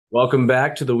Welcome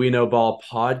back to the We Know Ball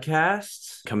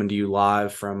podcast, coming to you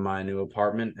live from my new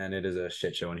apartment, and it is a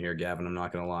shit show in here, Gavin. I'm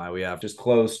not gonna lie. We have just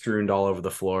clothes strewn all over the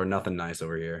floor. Nothing nice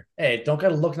over here. Hey, don't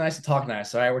gotta look nice to talk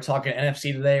nice. All right, we're talking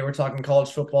NFC today. We're talking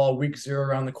college football, week 0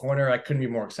 around the corner. I couldn't be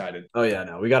more excited. Oh yeah,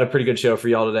 no, we got a pretty good show for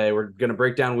y'all today. We're gonna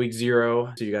break down week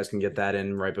 0, so you guys can get that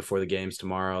in right before the games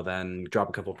tomorrow. Then drop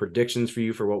a couple predictions for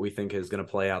you for what we think is gonna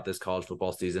play out this college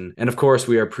football season. And of course,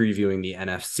 we are previewing the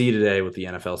NFC today with the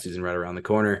NFL season right around the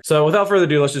corner. So without further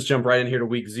ado, let's just jump right in here to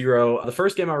week 0. The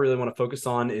first game I really want to focus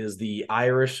on is the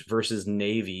Irish versus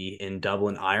Navy in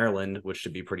Dublin, Ireland, which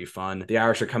should be pretty fun. The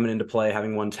Irish are coming into play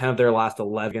having won 10 of their last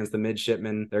 11 against the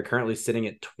Midshipmen. They're currently sitting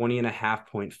at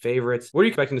 20.5-point favorites. What are you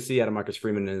expecting to see out of Marcus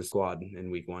Freeman and his squad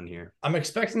in week 1 here? I'm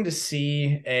expecting to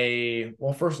see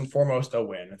first and foremost, a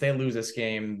win. If they lose this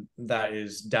game, that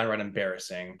is downright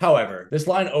embarrassing. However, this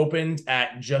line opened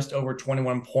at just over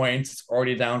 21 points. It's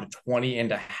already down to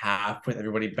 20.5 with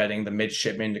everybody betting the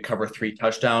Midshipmen to cover 3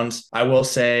 touchdowns. I will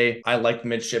say I like the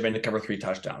Midshipmen to cover 3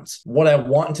 touchdowns. What I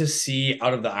want to see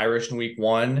out of the Irish in week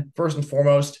 1, first and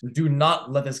foremost, do not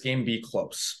let this game be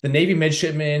close. The Navy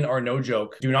Midshipmen are no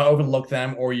joke. Do not overlook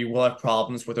them or you will have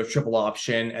problems with their triple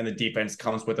option and the defense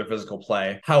comes with their physical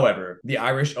play. However, the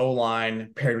Irish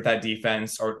O-line paired with that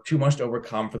defense are too much to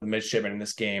overcome for the Midshipmen in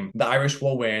this game. The Irish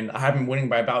will win. I have them winning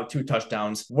by about 2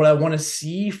 touchdowns. What I want to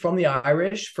see from the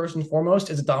Irish, first and foremost,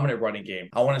 is a dominant running game.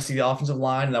 I want to see the offensive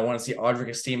line and I want to see Audric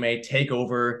Estime take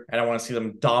over and I want to see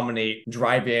them dominate,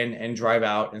 drive in and drive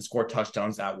out and score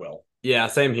touchdowns at will. Yeah,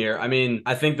 same here. I mean,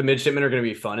 I think the Midshipmen are going to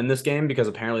be fun in this game because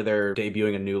apparently they're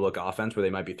debuting a new look offense where they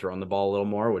might be throwing the ball a little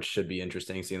more, which should be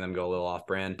interesting seeing them go a little off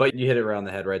brand. But you hit it right on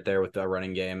the head right there with the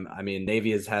running game. I mean, Navy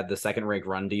has had the second ranked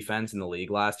run defense in the league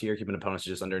last year, keeping opponents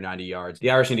to just under 90 yards. The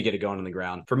Irish need to get it going on the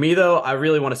ground. For me, though, I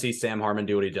really want to see Sam Hartman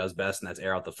do what he does best, and that's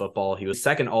air out the football. He was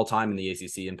second all time in the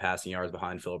ACC in passing yards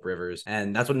behind Phillip Rivers,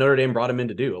 and that's what Notre Dame brought him in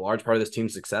to do. A large part of this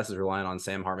team's success is relying on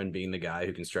Sam Hartman being the guy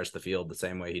who can stretch the field the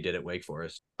same way he did at Wake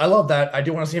Forest. I love that. I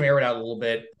do want to see him air it out a little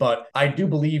bit, but I do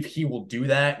believe he will do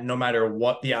that no matter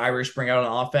what the Irish bring out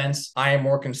on offense. I am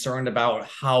more concerned about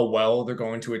how well they're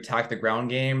going to attack the ground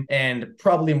game and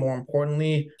probably more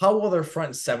importantly, how well their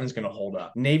front seven is going to hold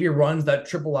up. Navy runs that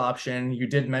triple option. You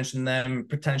did mention them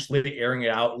potentially airing it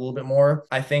out a little bit more.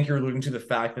 I think you're alluding to the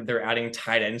fact that they're adding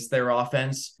tight ends to their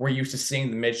offense. We're used to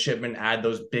seeing the Midshipmen add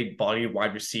those big bodied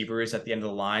wide receivers at the end of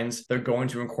the lines. They're going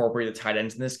to incorporate the tight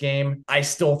ends in this game. I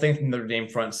still think the Notre Dame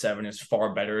front seven is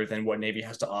far better than what Navy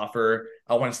has to offer.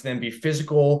 I want to see them be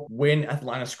physical, win at the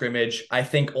line of scrimmage. I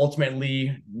think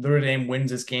ultimately Notre Dame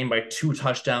wins this game by 2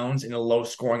 touchdowns in a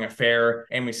low-scoring affair,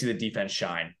 and we see the defense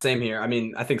shine. Same here. I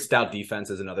mean, I think stout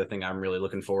defense is another thing I'm really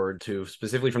looking forward to,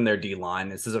 specifically from their D-line.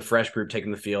 This is a fresh group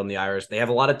taking the field in the Irish. They have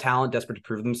a lot of talent, desperate to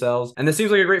prove themselves, and this seems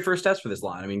like a great first test for this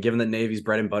line. I mean, given that Navy's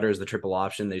bread and butter is the triple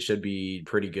option, they should be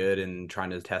pretty good in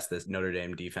trying to test this Notre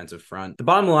Dame defensive front. The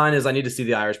bottom line is I need to see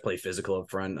the Irish play physical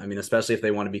up front. I mean, especially if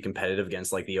they want to be competitive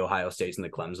against like the Ohio States and the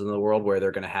Clemson of the world, where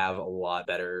they're going to have a lot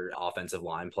better offensive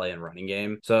line play and running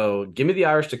game. So give me the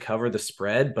Irish to cover the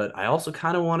spread, but I also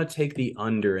kind of want to take the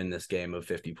under in this game of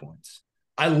 50 points.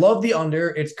 I love the under.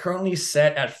 It's currently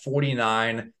set at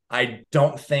 49. I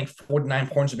don't think 49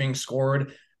 points are being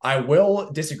scored. I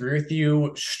will disagree with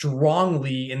you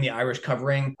strongly in the Irish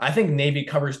covering. I think Navy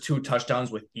covers 2 touchdowns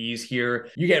with ease here.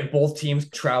 You get both teams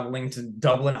traveling to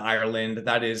Dublin, Ireland.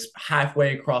 That is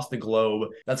halfway across the globe.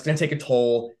 That's going to take a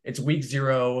toll. It's week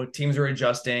 0. Teams are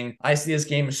adjusting. I see this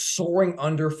game soaring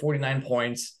under 49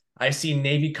 points. I see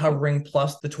Navy covering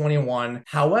plus the 21.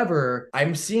 However,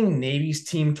 I'm seeing Navy's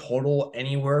team total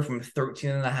anywhere from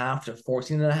 13.5 to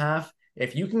 14.5.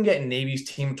 If you can get Navy's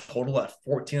team total at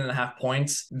 14.5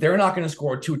 points, they're not going to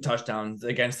score 2 touchdowns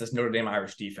against this Notre Dame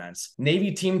Irish defense.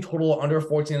 Navy team total under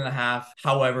 14.5.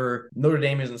 However, Notre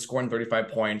Dame isn't scoring 35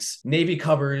 points. Navy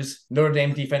covers. Notre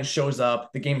Dame defense shows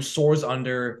up. The game soars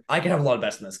under. I can have a lot of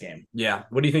bets in this game. Yeah.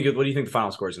 What do you think? What do you think the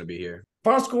final score is going to be here?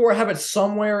 Final score, I have it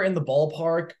somewhere in the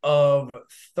ballpark of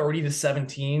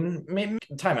 30-17. Maybe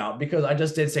timeout, because I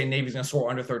just did say Navy's going to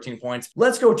score under 13 points.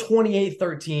 Let's go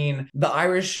 28-13. The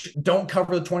Irish don't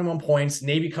cover the 21 points.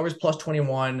 Navy covers plus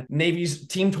 21. Navy's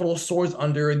team total soars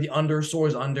under. The under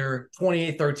soars under.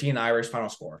 28-13 Irish final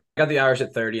score. Got the Irish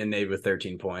at 30 and Navy with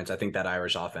 13 points. I think that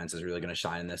Irish offense is really going to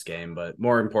shine in this game, but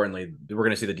more importantly, we're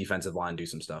going to see the defensive line do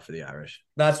some stuff for the Irish.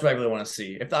 That's what I really want to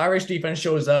see. If the Irish defense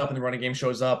shows up and the running game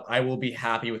shows up, I will be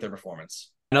happy with their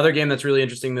performance. Another game that's really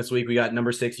interesting this week, we got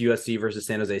number 6 USC versus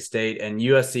San Jose State, and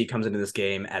USC comes into this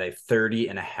game at a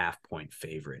 30.5 point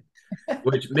favorite.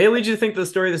 which may lead you to think the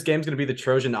story of this game is going to be the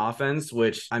Trojan offense,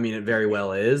 which I mean, it very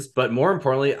well is. But more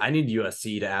importantly, I need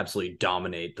USC to absolutely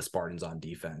dominate the Spartans on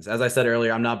defense. As I said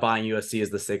earlier, I'm not buying USC as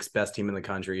the sixth best team in the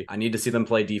country. I need to see them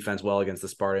play defense well against the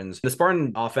Spartans. The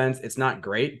Spartan offense, it's not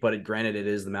great, but granted, it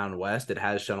is the Mountain West. It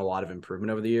has shown a lot of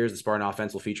improvement over the years. The Spartan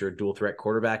offense will feature a dual threat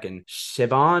quarterback in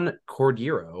Siobhan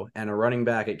Cordero and a running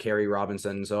back at Kerry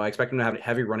Robinson. So I expect them to have a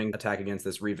heavy running attack against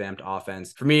this revamped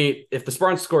offense. For me, if the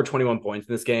Spartans score 21 points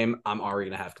in this game, I'm already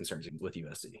going to have concerns with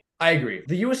USC. I agree.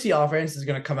 The USC offense is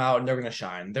going to come out and they're going to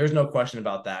shine. There's no question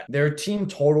about that. Their team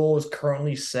total is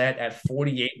currently set at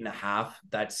 48.5.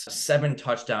 That's 7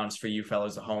 touchdowns for you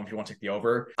fellas at home if you want to take the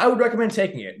over. I would recommend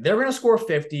taking it. They're going to score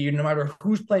 50 no matter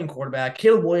who's playing quarterback.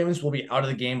 Caleb Williams will be out of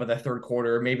the game by the third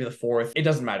quarter, maybe the fourth. It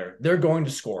doesn't matter. They're going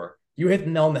to score. You hit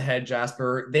the nail on the head,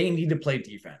 Jasper. They need to play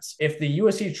defense. If the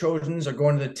USC Trojans are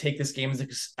going to take this game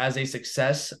as a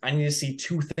success, I need to see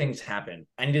 2 things happen.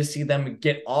 I need to see them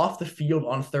get off the field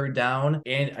on third down,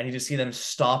 and I need to see them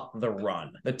stop the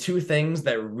run. The 2 things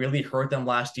that really hurt them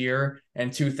last year,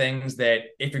 and 2 things that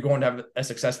if you're going to have a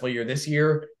successful year this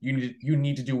year, you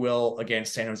need to do well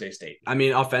against San Jose State. I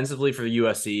mean, offensively for the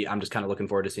USC, I'm just kind of looking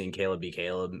forward to seeing Caleb be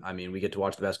Caleb. I mean, we get to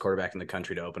watch the best quarterback in the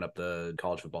country to open up the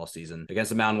college football season against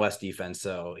the Mountain West defense,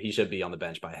 so he should be on the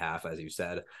bench by half, as you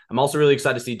said. I'm also really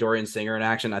excited to see Dorian Singer in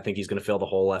action. I think he's going to fill the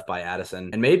hole left by Addison,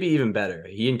 and maybe even better.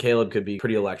 He and Caleb could be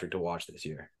pretty electric to watch this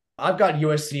year. I've got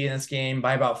USC in this game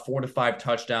by about 4 to 5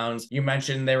 touchdowns. You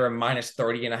mentioned they were a minus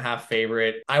 30.5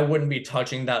 favorite. I wouldn't be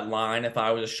touching that line if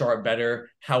I was a sharp bettor.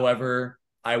 However,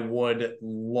 I would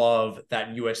love that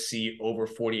USC over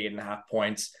 48.5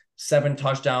 points. 7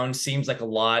 touchdowns seems like a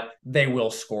lot. They will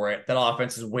score it. That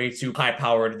offense is way too high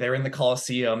powered. They're in the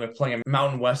Coliseum. They're playing a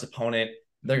Mountain West opponent.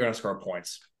 They're going to score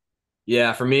points.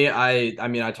 Yeah, for me, I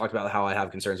mean, I talked about how I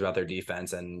have concerns about their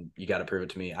defense, and you got to prove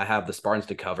it to me. I have the Spartans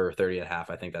to cover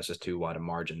 30.5. I think that's just too wide a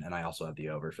margin, and I also have the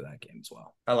over for that game as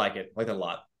well. I like it. I like it a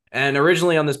lot. And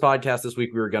originally on this podcast this week,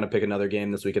 we were going to pick another game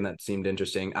this weekend that seemed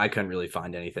interesting. I couldn't really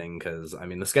find anything because, I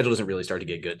mean, the schedule doesn't really start to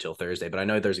get good till Thursday, but I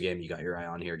know there's a game you got your eye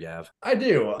on here, Gav. I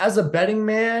do. As a betting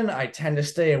man, I tend to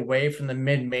stay away from the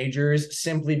mid-majors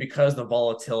simply because the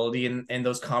volatility in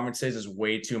those conferences is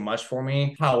way too much for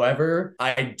me. However,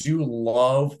 I do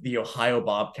love the Ohio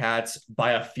Bobcats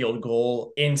by a field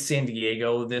goal in San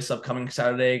Diego this upcoming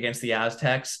Saturday against the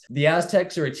Aztecs. The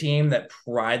Aztecs are a team that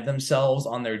pride themselves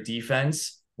on their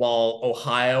defense, while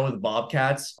Ohio, the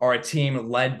Bobcats, are a team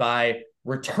led by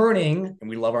returning, and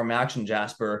we love our Maction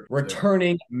Jasper,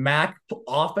 returning MAC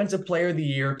Offensive Player of the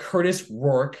Year, Curtis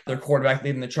Rourke, their quarterback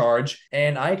leading the charge,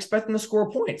 and I expect them to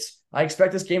score points. I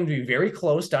expect this game to be very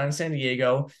close down in San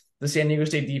Diego. The San Diego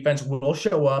State defense will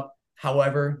show up.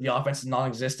 However, the offense is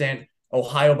non-existent.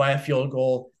 Ohio by a field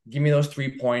goal. Give me those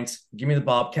 3 points. Give me the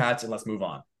Bobcats, and let's move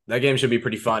on. That game should be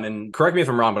pretty fun. And correct me if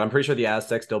I'm wrong, but I'm pretty sure the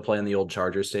Aztecs still play in the old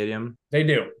Chargers Stadium. They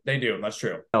do. That's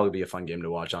true. That would be a fun game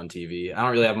to watch on TV. I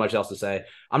don't really have much else to say.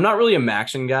 I'm not really a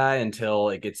Maction guy until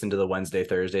it gets into the Wednesday,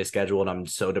 Thursday schedule, and I'm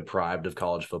so deprived of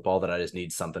college football that I just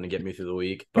need something to get me through the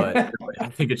week. But I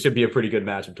think it should be a pretty good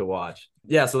matchup to watch.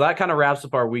 Yeah, so that kind of wraps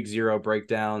up our week 0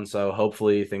 breakdown. So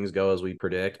hopefully things go as we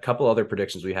predict. A couple other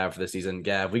predictions we have for this season.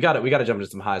 Gav, we got to jump into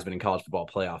some Heisman and college football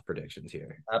playoff predictions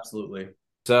here. Absolutely.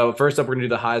 So first up, we're gonna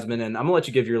do the Heisman, and I'm gonna let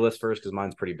you give your list first because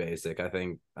mine's pretty basic. I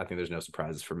think there's no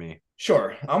surprises for me.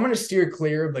 Sure, I'm gonna steer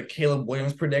clear of the Caleb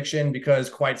Williams prediction because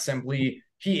quite simply,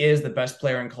 he is the best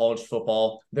player in college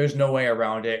football. There's no way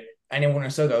around it. Anyone who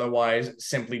says otherwise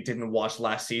simply didn't watch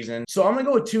last season. So I'm going to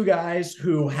go with 2 guys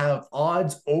who have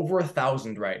odds over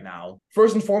 1,000 right now.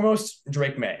 First and foremost,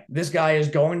 Drake May. This guy is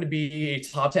going to be a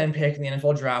top 10 pick in the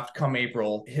NFL draft come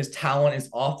April. His talent is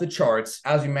off the charts.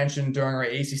 As we mentioned during our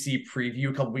ACC preview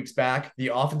a couple weeks back,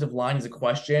 the offensive line is a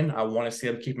question. I want to see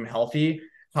them keep him healthy.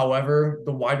 However,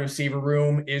 the wide receiver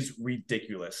room is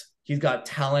ridiculous. He's got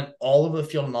talent all over the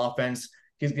field on offense.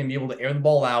 He's going to be able to air the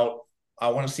ball out. I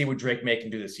want to see what Drake May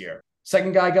can do this year.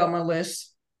 Second guy got on my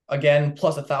list, again,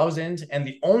 plus 1,000. And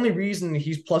the only reason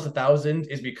he's plus 1,000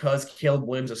 is because Caleb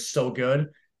Williams is so good.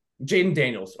 Jaden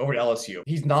Daniels over at LSU.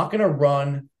 He's not going to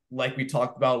run like we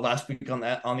talked about last week on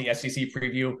the SEC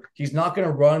preview. He's not going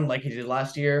to run like he did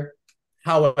last year.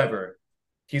 However,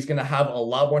 he's going to have a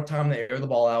lot more time to air the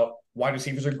ball out. Wide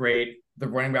receivers are great. The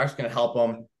running back's going to help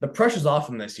him. The pressure's off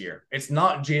him this year. It's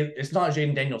not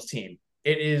Jaden Daniels' team.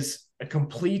 It is a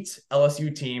complete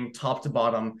LSU team, top to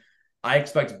bottom. I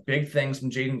expect big things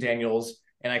from Jaden Daniels,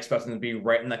 and I expect them to be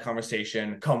right in that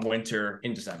conversation come winter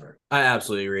in December. I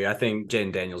absolutely agree. I think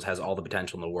Jaden Daniels has all the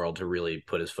potential in the world to really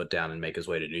put his foot down and make his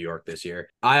way to New York this year.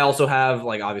 I also have,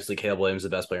 like, obviously Caleb Williams, the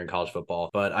best player in college football,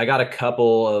 but I got a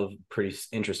couple of pretty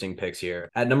interesting picks here.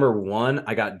 At number 1,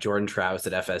 I got Jordan Travis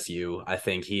at FSU. I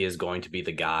think he is going to be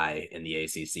the guy in the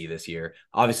ACC this year.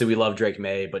 Obviously, we love Drake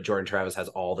May, but Jordan Travis has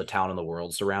all the talent in the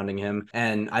world surrounding him,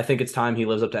 and I think it's time he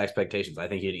lives up to expectations. I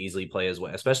think he'd easily play his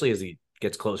way, especially as he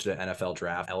gets closer to NFL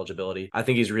draft eligibility. I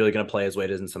think he's really going to play his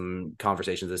weight in some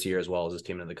conversations this year, as well as his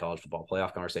team in the college football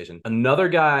playoff conversation. Another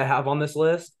guy I have on this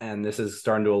list, and this is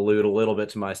starting to allude a little bit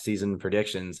to my season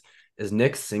predictions, is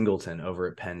Nick Singleton over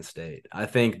at Penn State. I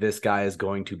think this guy is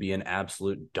going to be an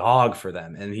absolute dog for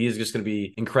them, and he's just going to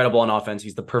be incredible on offense.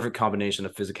 He's the perfect combination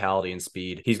of physicality and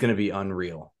speed. He's going to be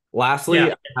unreal. Lastly,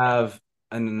 I have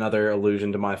another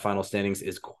allusion to my final standings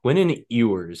is Quinnen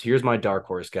Ewers. Here's my dark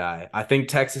horse guy. I think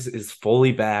Texas is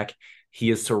fully back. He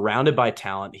is surrounded by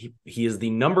talent. He is the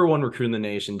number 1 recruit in the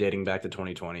nation dating back to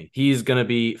 2020. He's going to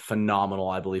be phenomenal,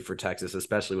 I believe, for Texas,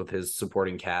 especially with his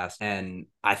supporting cast. And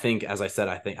I think, as I said,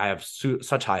 I have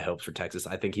such high hopes for Texas.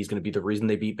 I think he's going to be the reason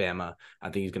they beat Bama. I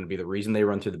think he's going to be the reason they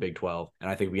run through the Big 12. And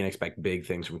I think we can expect big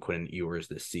things from Quinnen Ewers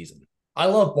this season. I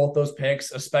love both those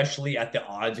picks, especially at the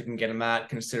odds you can get them at,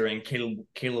 considering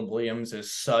Caleb Williams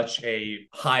is such a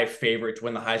high favorite to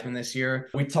win the Heisman this year.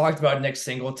 We talked about Nick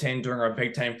Singleton during our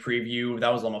Big Ten preview.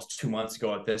 That was almost 2 months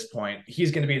ago at this point.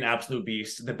 He's going to be an absolute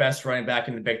beast. The best running back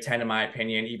in the Big Ten, in my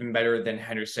opinion, even better than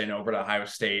Henderson over at Ohio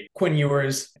State. Quinn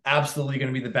Ewers, absolutely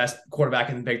going to be the best quarterback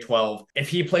in the Big 12. If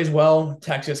he plays well,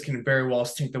 Texas can very well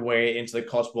sneak their way into the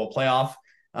college football playoff.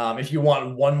 If you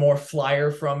want one more flyer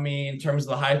from me in terms of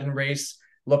the Heisman race,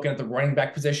 looking at the running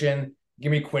back position, give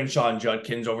me Quinshon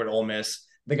Judkins over at Ole Miss.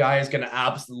 The guy is going to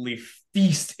absolutely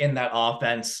feast in that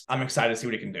offense. I'm excited to see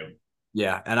what he can do.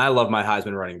 Yeah, and I love my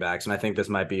Heisman running backs, and I think this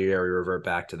might be where we revert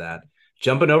back to that.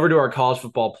 Jumping over to our college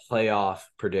football playoff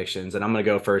predictions, and I'm going to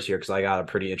go first here because I got a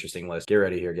pretty interesting list. Get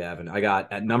ready here, Gavin. I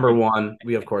got at number 1,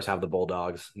 we of course have the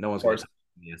Bulldogs. No one's going to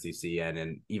in the SEC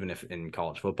and even if in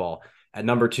college football. At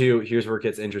number 2, here's where it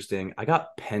gets interesting. I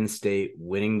got Penn State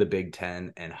winning the Big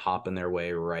Ten and hopping their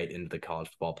way right into the college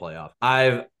football playoff.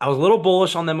 I was a little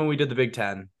bullish on them when we did the Big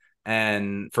Ten,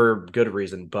 and for good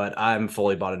reason, but I'm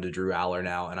fully bought into Drew Aller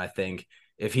now, and I think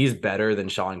if he's better than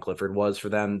Sean Clifford was for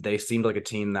them, they seemed like a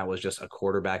team that was just a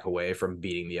quarterback away from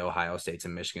beating the Ohio States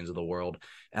and Michigans of the world.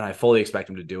 And I fully expect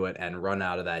them to do it and run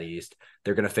out of that East.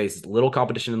 They're going to face little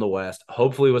competition in the West.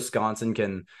 Hopefully Wisconsin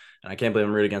can, and I can't believe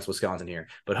I'm rooting against Wisconsin here,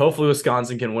 but hopefully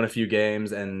Wisconsin can win a few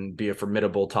games and be a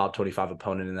formidable top 25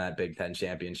 opponent in that Big Ten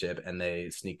championship. And they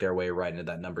sneak their way right into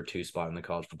that number 2 spot in the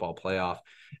college football playoff.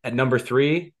 At number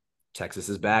 3, Texas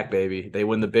is back, baby. They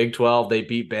win the Big 12, they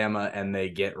beat Bama, and they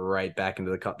get right back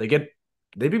into the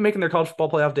they'd be making their college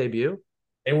football playoff debut.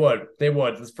 They would.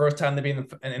 It's the first time they'd be in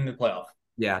the playoff.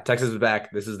 Yeah, Texas is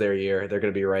back. This is their year. They're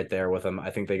going to be right there with them.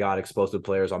 I think they got explosive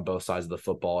players on both sides of the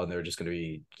football, and they're just going to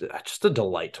be just a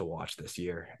delight to watch this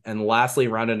year. And lastly,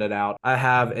 rounding it out, I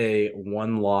have a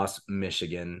 1-loss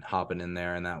Michigan hopping in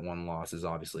there, and that 1 loss is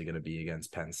obviously going to be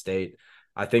against Penn State.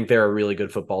 I think they're a really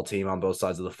good football team on both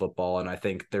sides of the football, and I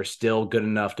think they're still good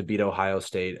enough to beat Ohio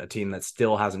State, a team that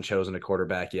still hasn't chosen a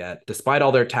quarterback yet. Despite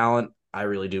all their talent, I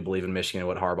really do believe in Michigan and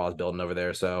what Harbaugh's building over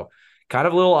there. So kind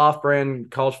of a little off-brand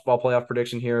college football playoff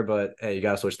prediction here, but hey, you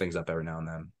got to switch things up every now and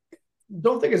then.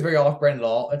 Don't think it's very off-brand at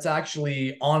all. It's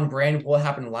actually on brand what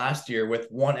happened last year with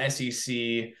 1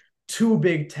 SEC, 2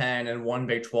 Big Ten, and 1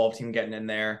 Big 12 team getting in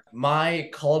there. My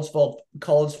college football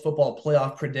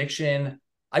playoff prediction,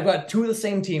 I've got 2 of the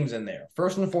same teams in there.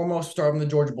 First and foremost, starting with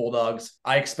the Georgia Bulldogs.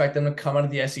 I expect them to come out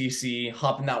of the SEC,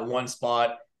 hop in that 1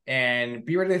 spot, and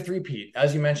be ready to three-peat.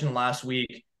 As you mentioned last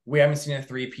week, we haven't seen a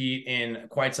three-peat in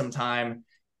quite some time.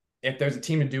 If there's a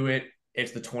team to do it,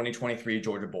 it's the 2023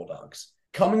 Georgia Bulldogs.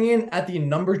 Coming in at the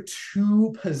number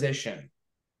 2 position,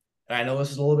 and I know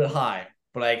this is a little bit high,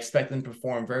 but I expect them to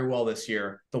perform very well this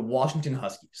year, the Washington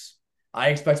Huskies. I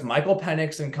expect Michael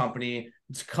Penix and company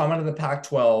to come out of the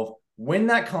Pac-12, win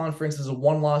that conference as a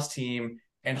 1-loss team,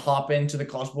 and hop into the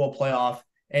college football playoff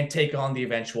and take on the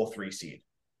eventual 3 seed.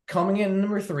 Coming in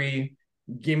number 3,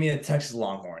 give me the Texas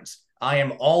Longhorns. I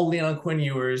am all in on Quinn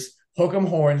Ewers. Hook 'em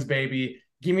horns, baby.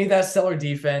 Give me that stellar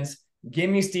defense. Give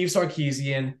me Steve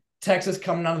Sarkisian. Texas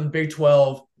coming out of the Big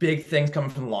 12. Big things coming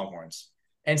from the Longhorns.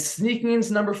 And sneaking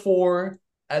into number 4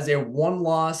 as a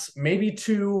 1-loss, maybe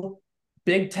 2,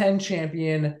 Big Ten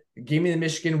champion. Give me the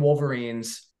Michigan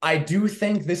Wolverines. I do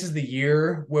think this is the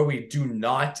year where we do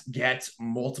not get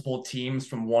multiple teams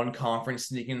from one conference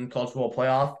sneaking in the college football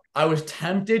playoff. I was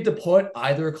tempted to put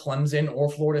either Clemson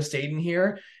or Florida State in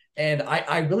here, And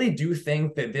I really do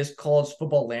think that this college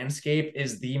football landscape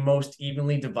is the most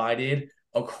evenly divided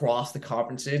across the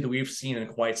conferences that we've seen in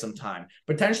quite some time,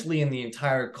 potentially in the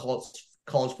entire college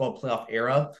football playoff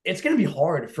era. It's going to be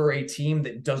hard for a team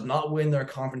that does not win their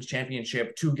conference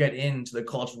championship to get into the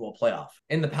college football playoff.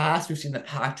 In the past, we've seen the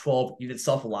Pac-12 eat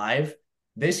itself alive.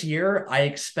 This year, I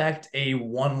expect a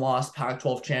one-loss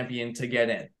Pac-12 champion to get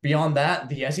in. Beyond that,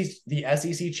 the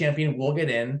SEC champion will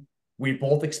get in. We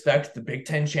both expect the Big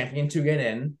Ten champion to get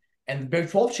in. And the Big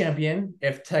 12 champion,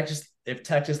 if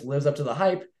Texas lives up to the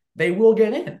hype, they will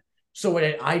get in. So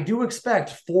I do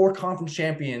expect 4 conference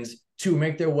champions to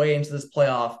make their way into this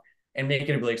playoff and make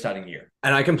it a really exciting year.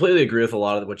 And I completely agree with a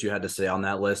lot of what you had to say on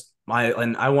that list.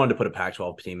 And I wanted to put a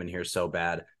Pac-12 team in here so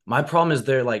bad. My problem is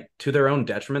they're like, to their own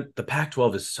detriment, the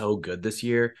Pac-12 is so good this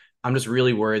year. I'm just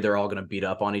really worried they're all going to beat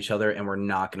up on each other and we're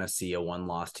not going to see a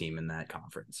one-loss team in that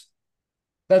conference.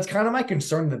 That's kind of my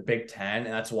concern in the Big Ten,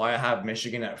 and that's why I have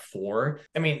Michigan at 4.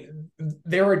 I mean,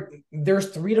 there's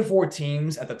 3 to 4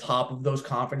 teams at the top of those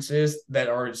conferences that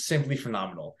are simply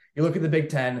phenomenal. You look at the Big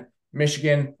Ten,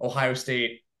 Michigan, Ohio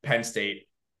State, Penn State.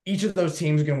 Each of those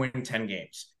teams are going to win 10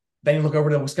 games. Then you look over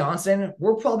to Wisconsin,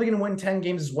 we're probably going to win 10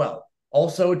 games as well.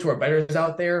 Also, to our bettors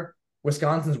out there,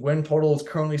 Wisconsin's win total is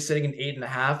currently sitting at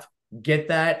 8.5. Get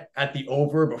that at the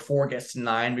over before it gets to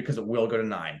 9 because it will go to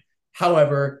 9.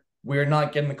 However, we're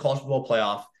not getting the college football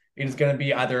playoff. It is going to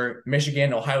be either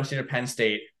Michigan, Ohio State, or Penn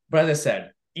State. But as I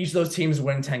said, each of those teams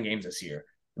win 10 games this year.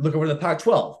 Look over to the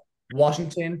Pac-12.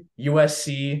 Washington,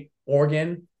 USC,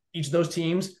 Oregon, each of those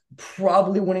teams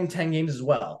probably winning 10 games as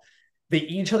well. They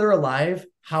eat each other alive.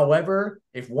 However,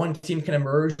 if one team can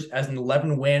emerge as an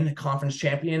 11-win conference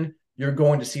champion, you're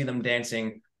going to see them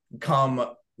dancing come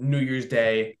New Year's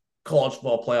Day, college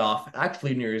football playoff,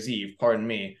 actually New Year's Eve, pardon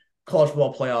me, college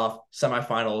football playoff,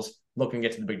 semifinals, looking to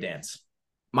get to the big dance.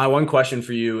 My one question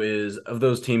for you is, of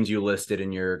those teams you listed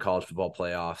in your college football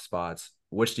playoff spots,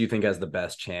 which do you think has the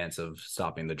best chance of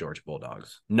stopping the Georgia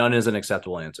Bulldogs? None is an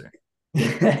acceptable answer.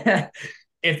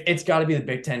 It's got to be the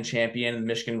Big Ten champion, the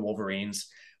Michigan Wolverines.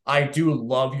 I do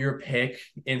love your pick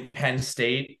in Penn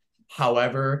State.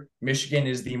 However, Michigan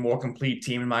is the more complete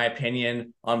team, in my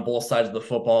opinion, on both sides of the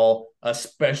football,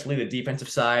 especially the defensive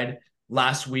side.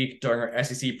 Last week during our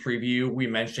SEC preview, we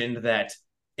mentioned that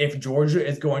if Georgia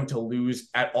is going to lose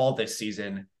at all this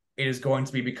season, it is going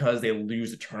to be because they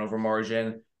lose the turnover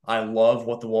margin. I love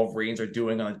what the Wolverines are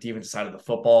doing on the defensive side of the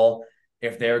football.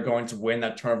 If they're going to win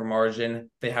that turnover margin,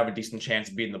 they have a decent chance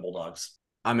of beating the Bulldogs.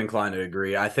 I'm inclined to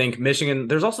agree. I think Michigan,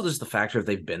 there's also just the factor of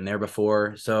they've been there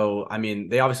before. So, I mean,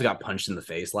 they obviously got punched in the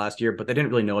face last year, but they didn't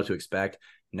really know what to expect.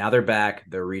 Now they're back,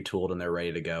 they're retooled, and they're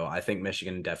ready to go. I think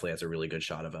Michigan definitely has a really good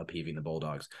shot of upheaving the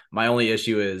Bulldogs. My only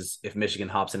issue is if Michigan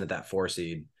hops in at that 4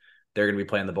 seed, they're going to be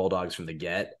playing the Bulldogs from the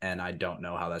get, and I don't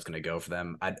know how that's going to go for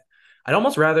them. I'd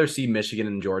almost rather see Michigan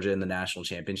and Georgia in the national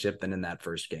championship than in that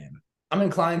first game. I'm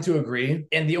inclined to agree.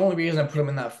 And the only reason I put them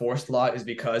in that 4 slot is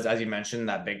because, as you mentioned,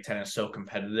 that Big Ten is so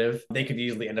competitive. They could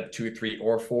easily end up 2, 3,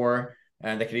 or 4,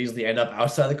 and they could easily end up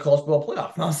outside the college football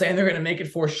playoff. I'm not saying they're going to make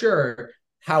it for sure.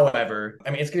 However, I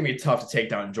mean, it's going to be tough to take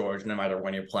down Georgia no matter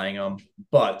when you're playing them.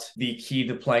 But the key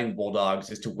to playing the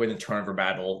Bulldogs is to win the turnover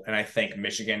battle. And I think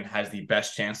Michigan has the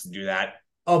best chance to do that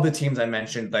of the teams I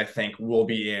mentioned that I think will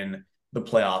be in the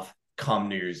playoff come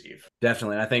New Year's Eve.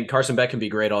 Definitely. I think Carson Beck can be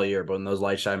great all year, but when those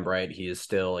lights shine bright, he is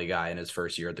still a guy in his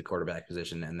first year at the quarterback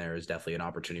position, and there is definitely an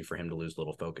opportunity for him to lose a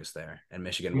little focus there. And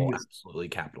Michigan will absolutely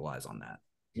capitalize on that.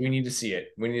 We need to see it.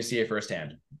 We need to see it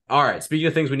firsthand. All right. Speaking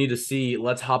of things we need to see,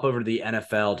 let's hop over to the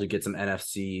NFL to get some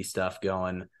NFC stuff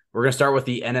going. We're going to start with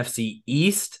the NFC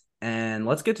East, and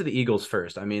let's get to the Eagles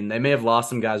first. I mean, they may have lost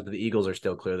some guys, but the Eagles are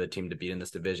still clearly the team to beat in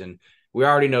this division. We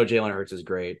already know Jalen Hurts is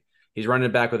great. He's running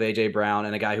it back with A.J. Brown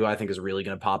and a guy who I think is really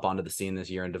going to pop onto the scene this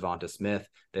year in Devonta Smith.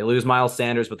 They lose Miles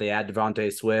Sanders, but they add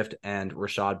Devontae Swift and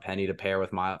Rashad Penny to pair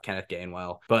with Kenneth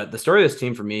Gainwell. But the story of this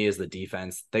team for me is the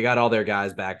defense. They got all their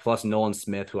guys back, plus Nolan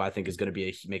Smith, who I think is going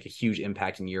to make a huge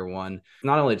impact in year one.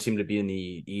 Not only a team to be in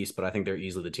the East, but I think they're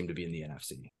easily the team to be in the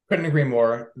NFC. Couldn't agree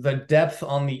more. The depth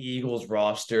on the Eagles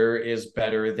roster is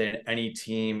better than any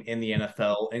team in the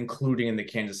NFL, including in the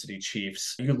Kansas City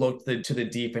Chiefs. You look to the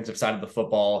defensive side of the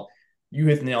football, you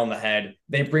hit the nail on the head.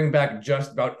 They bring back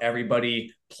just about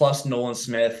everybody, plus Nolan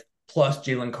Smith, plus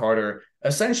Jalen Carter.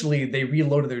 Essentially, they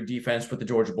reloaded their defense with the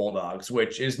Georgia Bulldogs,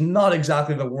 which is not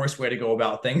exactly the worst way to go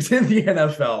about things in the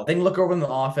NFL. Then look over in the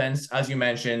offense, as you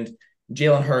mentioned,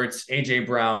 Jalen Hurts, A.J.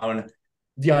 Brown,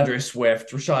 DeAndre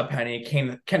Swift, Rashad Penny,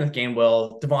 Kenneth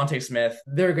Gainwell, Devontae Smith.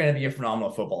 They're going to be a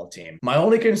phenomenal football team. My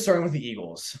only concern with the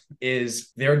Eagles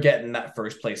is they're getting that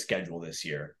first place schedule this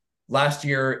year. Last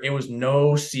year, it was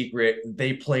no secret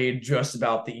they played just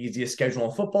about the easiest schedule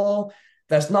in football.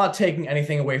 That's not taking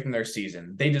anything away from their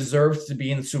season. They deserved to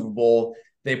be in the Super Bowl.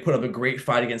 They put up a great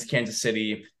fight against Kansas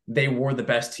City. They were the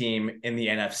best team in the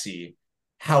NFC.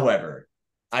 However,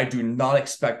 I do not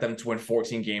expect them to win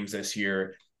 14 games this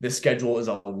year. This schedule is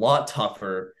a lot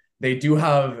tougher. They do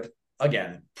have,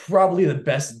 again, probably the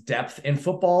best depth in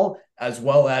football, as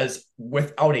well as,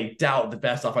 without a doubt, the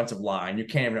best offensive line. You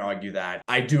can't even argue that.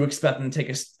 I do expect them to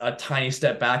take a tiny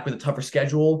step back with a tougher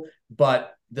schedule,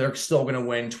 but they're still going to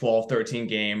win 12, 13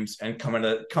 games and come out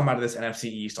of this NFC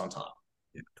East on top.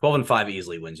 12-5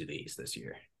 easily wins you the East this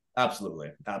year.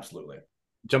 Absolutely. Absolutely.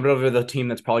 Jumping over to the team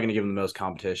that's probably going to give them the most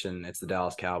competition, it's the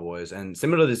Dallas Cowboys. And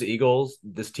similar to the Eagles,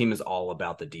 this team is all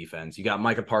about the defense. You got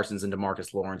Micah Parsons and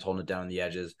DeMarcus Lawrence holding it down on the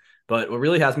edges. But what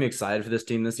really has me excited for this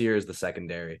team this year is the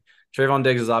secondary. Trayvon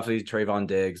Diggs is obviously Trayvon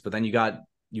Diggs, but then you go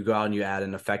out and you add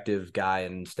an effective guy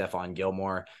in Stephon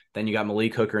Gilmore. Then you got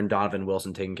Malik Hooker and Donovan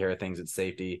Wilson taking care of things at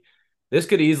safety. This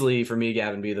could easily, for me,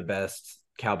 Gavin, be the best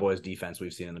Cowboys defense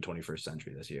we've seen in the 21st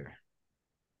century this year.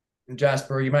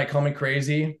 Jasper, you might call me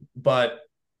crazy, but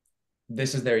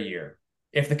this is their year.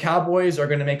 If the Cowboys are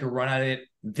going to make a run at it,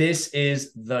 this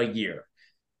is the year.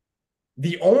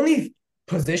 The only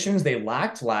positions they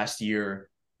lacked last year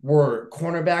were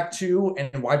cornerback 2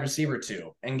 and wide receiver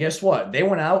 2. And guess what? They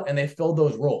went out and they filled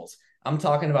those roles. I'm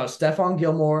talking about Stephon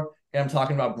Gilmore and I'm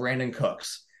talking about Brandon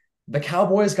Cooks. The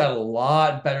Cowboys got a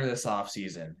lot better this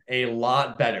offseason, a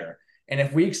lot better. And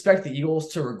if we expect the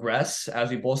Eagles to regress, as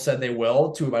we both said they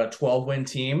will, to about a 12-win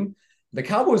team, the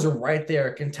Cowboys are right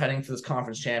there contending for this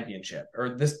conference championship, or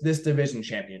this division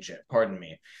championship, pardon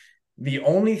me. The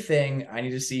only thing I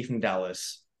need to see from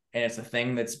Dallas, and it's a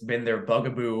thing that's been their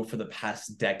bugaboo for the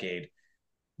past decade,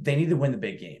 they need to win the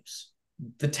big games.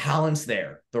 The talent's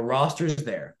there. The roster's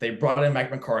there. They brought in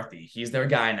Mike McCarthy. He's their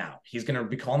guy now. He's going to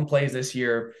be calling plays this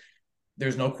year.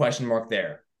 There's no question mark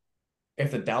there.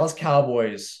 If the Dallas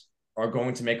Cowboys are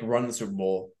going to make a run in the Super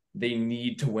Bowl, they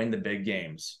need to win the big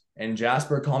games. And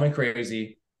Jasper, call me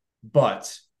crazy,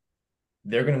 but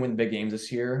they're going to win the big games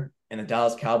this year, and the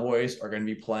Dallas Cowboys are going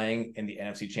to be playing in the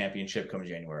NFC Championship come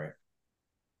January.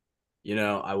 You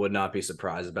know, I would not be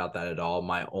surprised about that at all.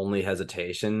 My only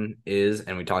hesitation is,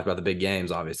 and we talked about the big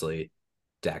games, obviously,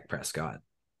 Dak Prescott.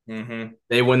 Mm-hmm.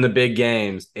 They win the big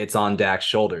games, it's on Dak's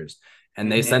shoulders.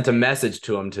 And they sent a message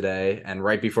to him today, and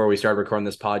right before we started recording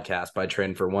this podcast, by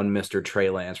trading for one Mr. Trey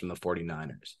Lance from the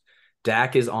 49ers.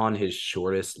 Dak is on his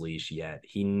shortest leash yet.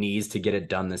 He needs to get it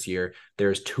done this year.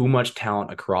 There's too much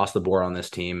talent across the board on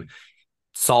this team.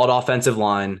 Solid offensive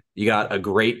line. You got a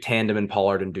great tandem in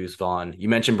Pollard and Deuce Vaughn. You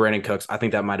mentioned Brandon Cooks. I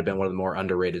think that might have been one of the more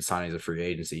underrated signings of free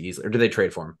agency. Or did they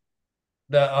trade for him?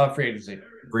 The free agency.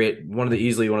 Great. One of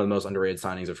the most underrated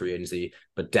signings of free agency.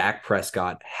 But Dak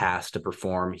Prescott has to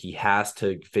perform. He has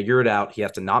to figure it out. He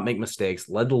has to not make mistakes.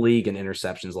 Led the league in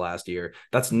interceptions last year.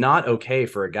 That's not okay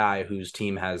for a guy whose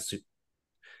team has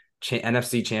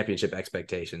NFC championship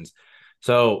expectations.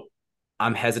 So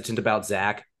I'm hesitant about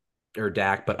Dak,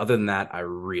 but other than that, I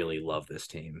really love this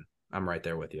team. I'm right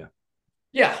there with you.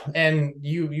 Yeah, and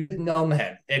you know on the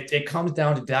head. It comes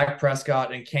down to Dak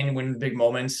Prescott and can he win the big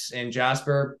moments. And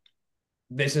Jasper,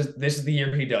 this is the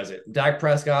year he does it. Dak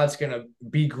Prescott's gonna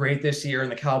be great this year,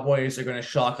 and the Cowboys are gonna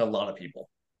shock a lot of people.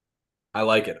 I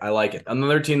like it.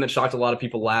 Another team that shocked a lot of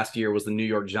people last year was the New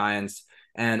York Giants.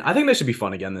 And I think they should be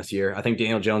fun again this year. I think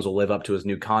Daniel Jones will live up to his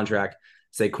new contract.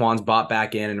 Saquon's bought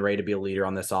back in and ready to be a leader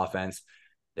on this offense.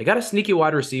 They got a sneaky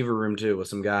wide receiver room, too, with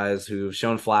some guys who've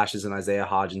shown flashes in Isaiah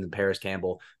Hodgins and Paris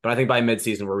Campbell. But I think by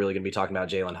midseason, we're really going to be talking about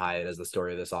Jalen Hyatt as the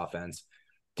story of this offense.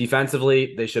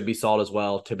 Defensively, they should be solid as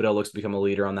well. Thibodeau looks to become a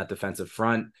leader on that defensive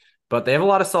front. But they have a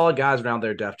lot of solid guys around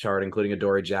their depth chart, including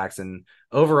Adoree Jackson.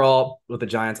 Overall, with the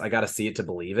Giants, I got to see it to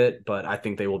believe it. But I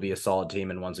think they will be a solid team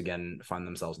and once again find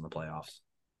themselves in the playoffs.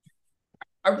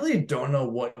 I really don't know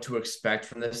what to expect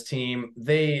from this team.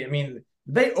 They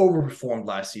overperformed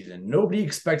last season. Nobody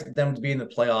expected them to be in the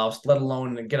playoffs, let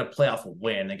alone get a playoff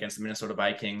win against the Minnesota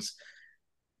Vikings.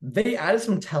 They added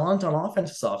some talent on offense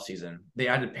this offseason. They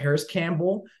added Paris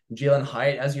Campbell, Jalen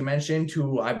Hyatt, as you mentioned,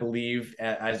 who I believe,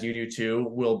 as you do too,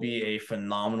 will be a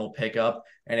phenomenal pickup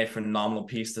and a phenomenal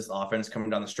piece this offense coming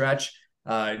down the stretch.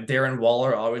 Darren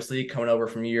Waller, obviously, coming over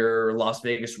from your Las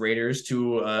Vegas Raiders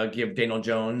to give Daniel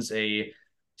Jones a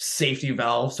safety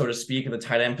valve, so to speak, in the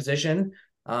tight end position.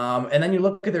 And then you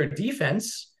look at their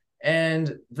defense,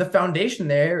 and the foundation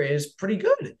there is pretty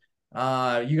good.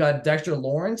 You got Dexter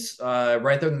Lawrence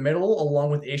right there in the middle, along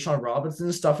with Ashawn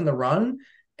Robinson stuff in the run,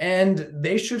 and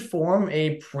they should form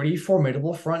a pretty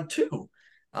formidable front too.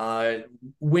 Uh,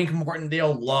 Wink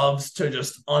Martindale loves to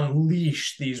just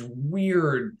unleash these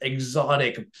weird,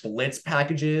 exotic blitz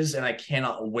packages, and I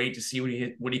cannot wait to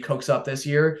see what he cooks up this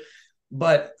year.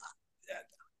 But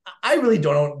I really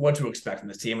don't know what to expect from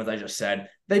this team, as I just said.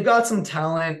 They've got some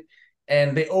talent,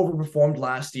 and they overperformed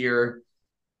last year.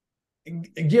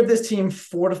 Give this team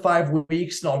 4 to 5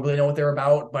 weeks, and I'll really know what they're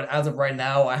about. But as of right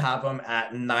now, I have them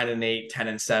at 9-8,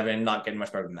 10-7, not getting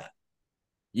much better than that.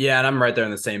 Yeah, and I'm right there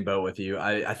in the same boat with you.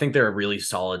 I think they're a really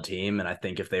solid team, and I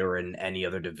think if they were in any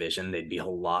other division, they'd be a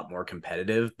lot more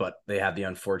competitive, but they have the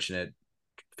unfortunate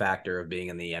factor of being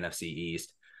in the NFC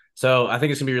East. So I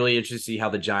think it's going to be really interesting to see how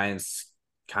the Giants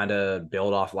kind of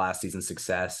build off last season's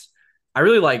success. I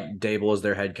really like Dable as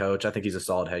their head coach. I think he's a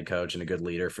solid head coach and a good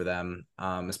leader for them,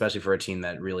 especially for a team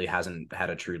that really hasn't had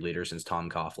a true leader since Tom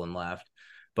Coughlin left.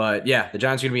 But yeah, the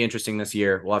Giants are going to be interesting this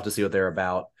year. We'll have to see what they're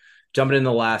about. Jumping in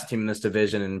the last team in this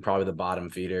division and probably the bottom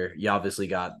feeder, you obviously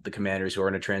got the Commanders, who are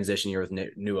in a transition year with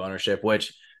new ownership,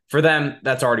 which for them,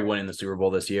 that's already winning the Super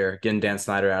Bowl this year. Getting Dan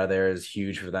Snyder out of there is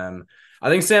huge for them. I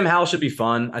think Sam Howell should be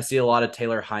fun. I see a lot of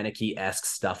Taylor Heineke-esque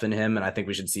stuff in him, and I think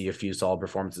we should see a few solid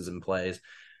performances and plays.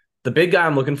 The big guy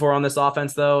I'm looking for on this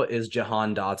offense, though, is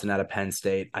Jahan Dotson out of Penn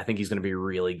State. I think he's going to be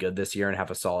really good this year and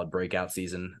have a solid breakout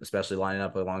season, especially lining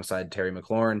up alongside Terry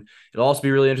McLaurin. It'll also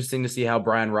be really interesting to see how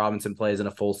Brian Robinson plays in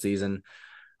a full season.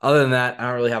 Other than that, I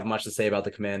don't really have much to say about the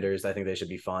Commanders. I think they should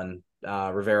be fun.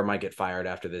 Rivera might get fired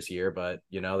after this year, but,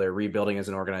 they're rebuilding as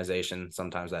an organization.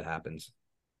 Sometimes that happens.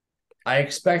 I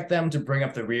expect them to bring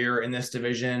up the rear in this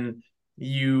division.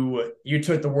 You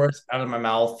took the words out of my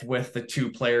mouth with the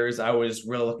two players I was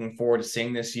really looking forward to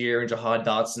seeing this year, Jahad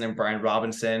Dotson and Brian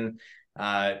Robinson.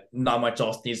 Not much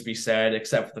else needs to be said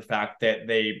except for the fact that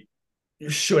they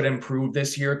should improve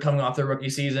this year coming off their rookie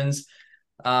seasons.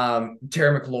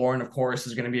 Terry McLaurin, of course,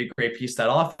 is going to be a great piece of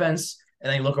that offense.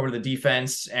 And then you look over to the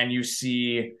defense and you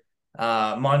see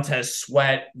Montez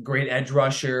Sweat, great edge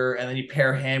rusher, and then you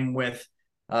pair him with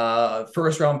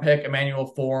first round pick Emmanuel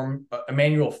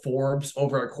Forbes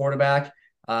over at cornerback,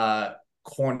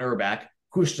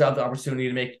 who should have the opportunity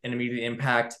to make an immediate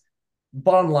impact.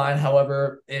 Bottom line,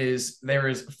 however, is there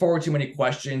is far too many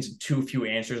questions, too few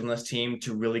answers on this team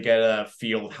to really get a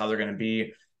feel of how they're going to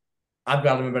be. I've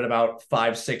got them at about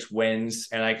 5-6 wins,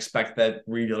 and I expect that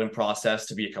rebuilding process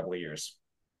to be a couple of years.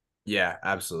 Yeah,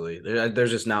 absolutely.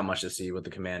 There's just not much to see with the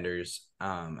Commanders.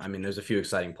 There's a few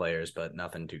exciting players, but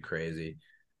nothing too crazy.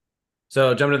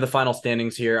 So jumping to the final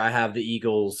standings here, I have the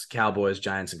Eagles, Cowboys,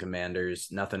 Giants, and Commanders.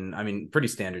 Pretty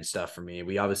standard stuff for me.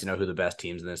 We obviously know who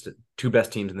the two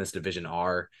best teams in this division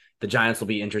are. The Giants will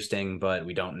be interesting, but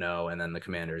we don't know. And then the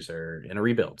Commanders are in a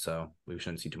rebuild, so we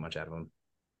shouldn't see too much out of them.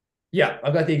 Yeah,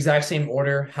 I've got the exact same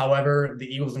order. However, the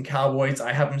Eagles and Cowboys,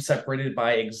 I have them separated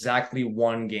by exactly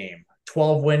one game.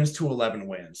 12 wins to 11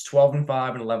 wins,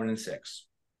 12-5 and 11-6.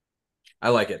 I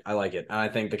like it. And I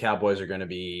think the Cowboys are going to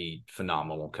be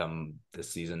phenomenal come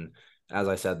this season. As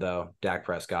I said, though, Dak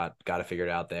Prescott got to figure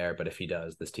it out there. But if he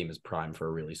does, this team is primed for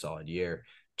a really solid year.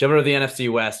 Jumping to the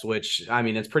NFC West, which,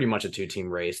 it's pretty much a two-team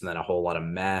race and then a whole lot of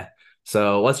meh.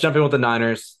 So let's jump in with the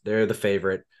Niners. They're the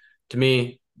favorite. To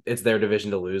me, it's their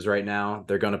division to lose right now.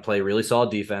 They're going to play really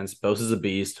solid defense. Bosa's a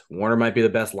beast. Warner might be the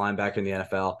best linebacker in the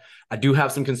NFL. I do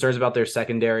have some concerns about their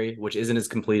secondary, which isn't as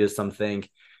complete as some think.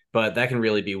 But that can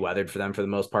really be weathered for them for the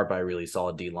most part by really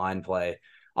solid D-line play.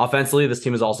 Offensively, this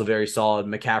team is also very solid.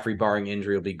 McCaffrey, barring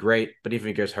injury, will be great. But even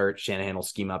if he gets hurt, Shanahan will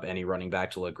scheme up any running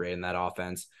back to look great in that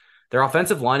offense. Their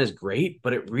offensive line is great,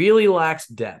 but it really lacks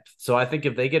depth. So I think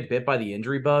if they get bit by the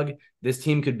injury bug, this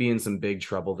team could be in some big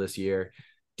trouble this year.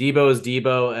 Debo is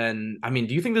Debo. And,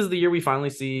 do you think this is the year we finally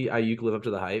see Ayuk live up to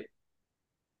the hype?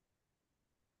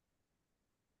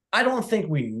 I don't think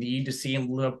we need to see him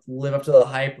live up to the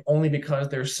hype, only because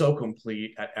they're so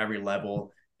complete at every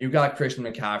level. You've got Christian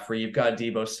McCaffrey, you've got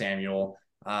Debo Samuel.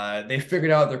 They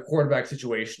figured out their quarterback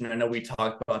situation. I know we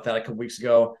talked about that a couple weeks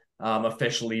ago.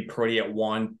 Officially, Purdy at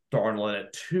 1, Darnold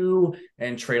at 2,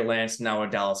 and Trey Lance now a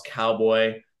Dallas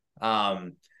Cowboy.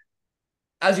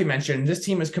 As you mentioned, this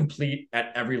team is complete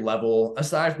at every level,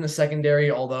 aside from the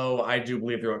secondary, although I do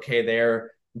believe they're okay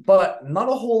there. But not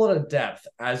a whole lot of depth,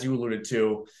 as you alluded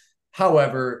to.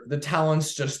 However, the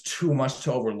talent's just too much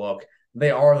to overlook.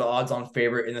 They are the odds-on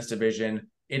favorite in this division.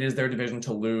 It is their division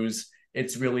to lose.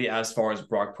 It's really as far as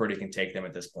Brock Purdy can take them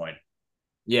at this point.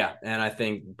 Yeah, and I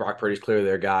think Brock Purdy's clearly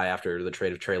their guy after the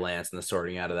trade of Trey Lance and the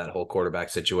sorting out of that whole quarterback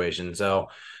situation. So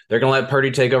they're going to let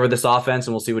Purdy take over this offense,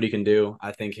 and we'll see what he can do.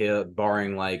 I think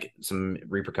barring some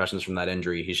repercussions from that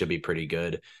injury, he should be pretty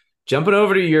good. Jumping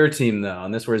over to your team, though,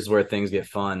 and this is where things get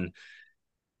fun.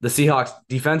 The Seahawks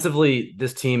defensively,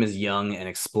 this team is young and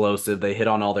explosive. They hit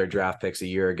on all their draft picks a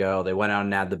year ago. They went out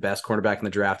and had the best cornerback in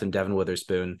the draft in Devin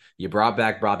Witherspoon. You brought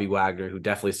back Bobby Wagner, who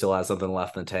definitely still has something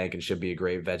left in the tank and should be a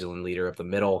great vigilant leader up the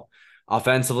middle.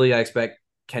 Offensively, I expect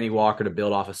Kenny Walker to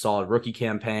build off a solid rookie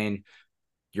campaign.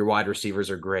 Your wide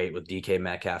receivers are great with DK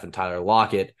Metcalf and Tyler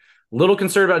Lockett. Little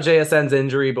concerned about JSN's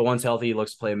injury, but once healthy, he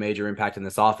looks to play a major impact in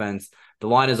this offense. The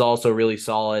line is also really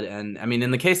solid. And I mean,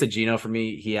 in the case of Geno, for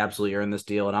me, he absolutely earned this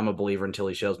deal, and I'm a believer until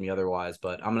he shows me otherwise.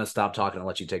 But I'm going to stop talking and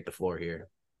let you take the floor here.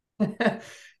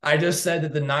 I just said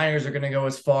that the Niners are going to go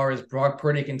as far as Brock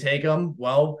Purdy can take them.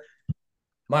 Well,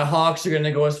 my Hawks are going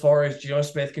to go as far as Geno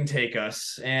Smith can take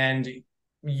us. And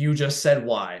you just said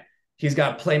why. He's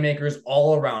got playmakers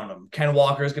all around him. Ken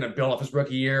Walker is going to build off his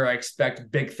rookie year. I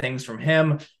expect big things from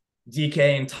him.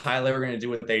 DK and Tyler are going to do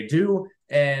what they do.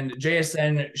 And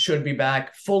JSN should be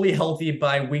back fully healthy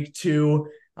by week 2.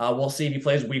 We'll see if he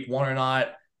plays week 1 or not.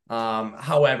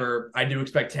 However, I do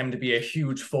expect him to be a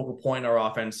huge focal point in our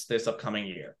offense this upcoming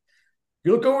year.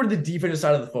 You look over to the defensive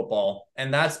side of the football,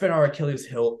 and that's been our Achilles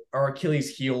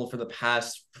heel for the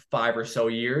past 5 or so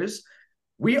years.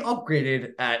 We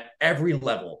upgraded at every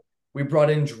level. We brought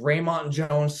in Draymond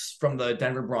Jones from the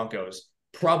Denver Broncos,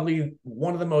 probably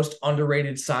one of the most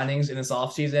underrated signings in this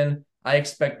offseason. I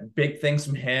expect big things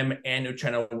from him and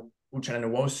Uchenna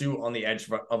Nwosu on the edge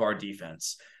of our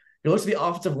defense. You look at the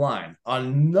offensive line,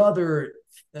 another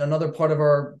part of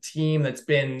our team that's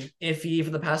been iffy for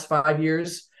the past 5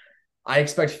 years. I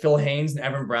expect Phil Haynes and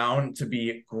Evan Brown to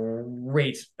be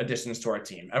great additions to our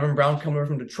team. Evan Brown coming over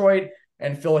from Detroit,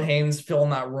 and Phil Haynes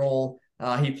filling that role.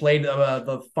 He played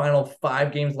the final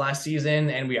 5 games last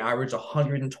season, and we averaged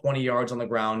 120 yards on the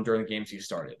ground during the games he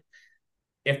started.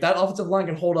 If that offensive line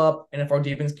can hold up, and if our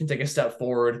defense can take a step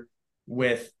forward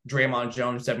with Draymond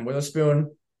Jones, Devin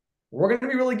Witherspoon, we're going to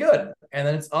be really good. And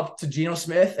then it's up to Geno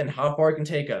Smith and how far he can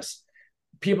take us.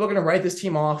 People are going to write this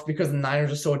team off because the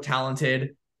Niners are so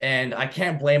talented, and I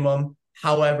can't blame them.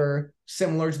 However,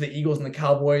 similar to the Eagles and the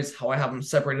Cowboys, how I have them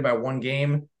separated by 1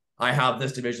 game, I have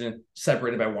this division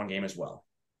separated by 1 game as well.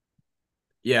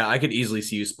 Yeah, I could easily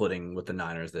see you splitting with the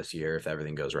Niners this year if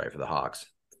everything goes right for the Hawks.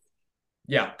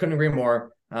 Yeah, couldn't agree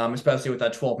more, especially with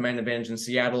that 12-man advantage in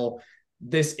Seattle.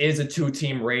 This is a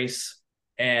 2-team race,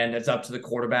 and it's up to the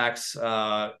quarterbacks,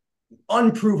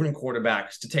 unproven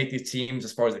quarterbacks, to take these teams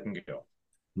as far as they can go.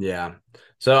 Yeah.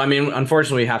 So, I mean,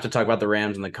 unfortunately, we have to talk about the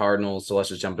Rams and the Cardinals. So let's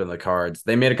just jump into the cards.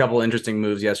 They made a couple interesting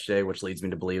moves yesterday, which leads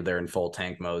me to believe they're in full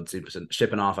tank mode,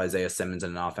 shipping off Isaiah Simmons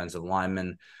and an offensive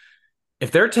lineman.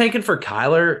 If they're taking for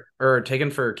Kyler or taking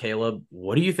for Caleb,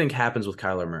 what do you think happens with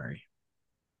Kyler Murray?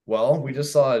 Well, we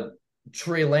just saw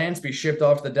Trey Lance be shipped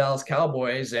off to the Dallas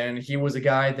Cowboys, and he was a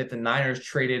guy that the Niners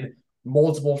traded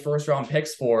multiple first-round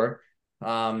picks for.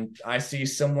 I see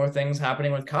similar things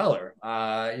happening with Kyler.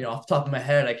 Off the top of my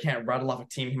head, I can't rattle off a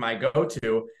team he might go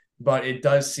to, but it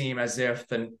does seem as if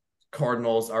the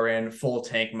Cardinals are in full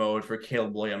tank mode for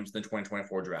Caleb Williams in the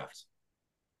 2024 draft.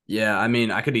 Yeah, I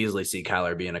mean, I could easily see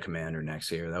Kyler being a Commander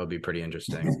next year. That would be pretty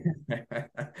interesting.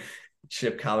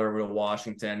 Ship Kyler over to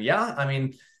Washington. Yeah, I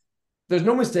mean, there's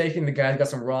no mistaking the guy's got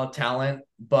some raw talent,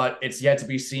 but it's yet to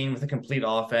be seen with a complete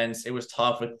offense. It was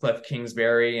tough with Cliff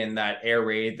Kingsbury and that air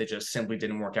raid that just simply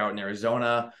didn't work out in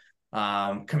Arizona.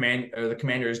 The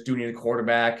Commanders do need a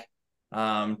quarterback,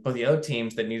 but the other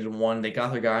teams that needed one, they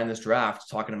got their guy in this draft.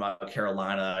 Talking about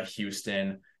Carolina,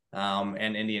 Houston,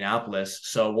 and Indianapolis.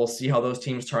 So we'll see how those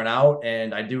teams turn out,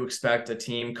 and I do expect a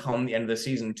team come the end of the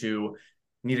season to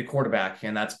need a quarterback,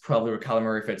 and that's probably where Kyler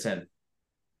Murray fits in.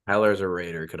 Kyler as a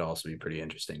Raider could also be pretty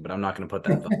interesting, but I'm not going to put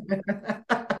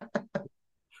that.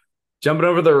 Jumping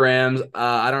over the Rams,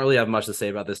 I don't really have much to say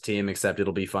about this team, except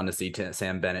it'll be fun to see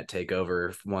Sam Bennett take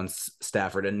over once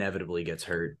Stafford inevitably gets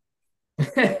hurt.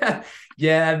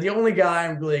 Yeah, the only guy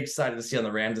I'm really excited to see on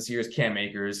the Rams this year is Cam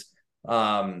Akers.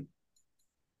 Cooper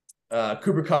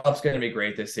Kupp's going to be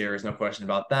great this year. There's no question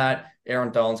about that.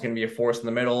 Aaron Donald's going to be a force in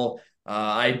the middle.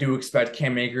 I do expect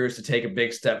Cam Akers to take a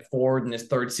big step forward in his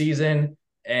 3rd season.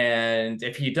 And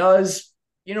if he does,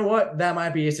 you know what? That might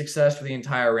be a success for the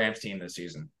entire Rams team this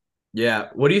season. Yeah.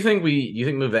 What do you think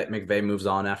McVay moves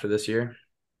on after this year?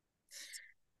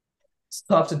 It's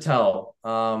tough to tell.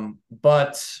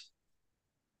 But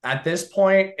at this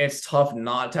point, it's tough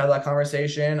not to have that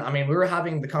conversation. I mean, we were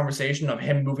having the conversation of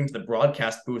him moving to the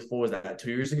broadcast booth. What was that, 2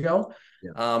 years ago?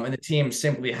 Yeah. And the team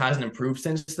simply hasn't improved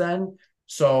since then.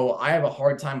 So I have a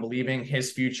hard time believing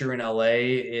his future in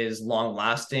LA is long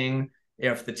lasting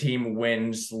if the team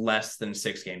wins less than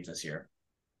 6 games this year.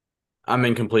 I'm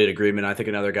in complete agreement. I think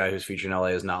another guy whose future in LA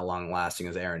is not long lasting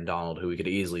is Aaron Donald, who we could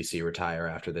easily see retire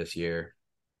after this year.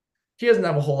 he doesn't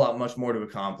have a whole lot much more to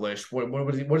accomplish. What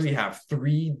does he have?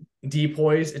 Three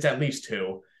depoys? It's at least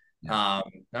two. Yeah.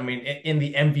 I mean, in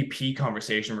the MVP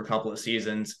conversation for a couple of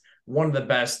seasons, one of the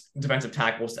best defensive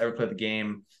tackles to ever play the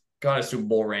game, got a Super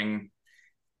Bowl ring.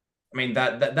 I mean,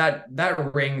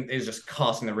 that ring is just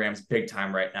costing the Rams big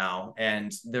time right now,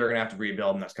 and they're gonna have to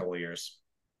rebuild in the next couple of years.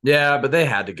 Yeah, but they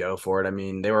had to go for it. I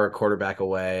mean, they were a quarterback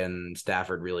away, and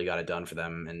Stafford really got it done for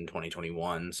them in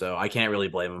 2021. So I can't really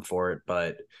blame them for it.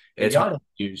 But They it's got it.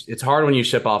 it's hard when you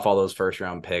ship off all those first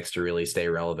round picks to really stay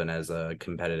relevant as a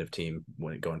competitive team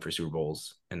when going for Super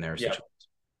Bowls in their Yeah. situation.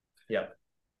 Yeah.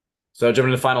 So jumping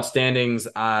to the final standings,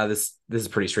 this is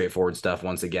pretty straightforward stuff.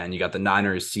 Once again, you got the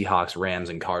Niners, Seahawks,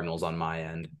 Rams, and Cardinals on my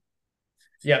end.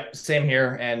 Yep, same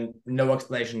here, and no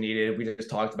explanation needed. We just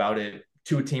talked about it.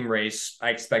 Two-team race.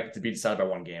 I expect it to be decided by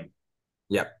one game.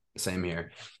 Yep, same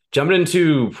here. Jumping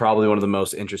into probably one of the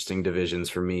most interesting divisions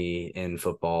for me in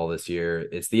football this year,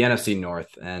 it's the NFC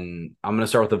North, and I'm going to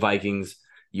start with the Vikings.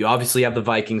 You obviously have the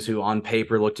Vikings, who on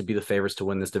paper look to be the favorites to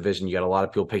win this division. You got a lot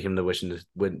of people picking them to wish to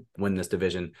win this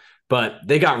division, but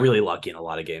they got really lucky in a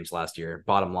lot of games last year,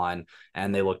 bottom line,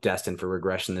 and they look destined for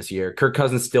regression this year. Kirk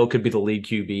Cousins still could be the lead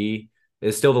QB,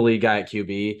 is still the lead guy at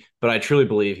QB, but I truly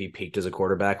believe he peaked as a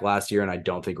quarterback last year, and I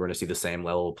don't think we're going to see the same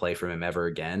level of play from him ever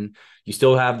again. You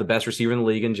still have the best receiver in the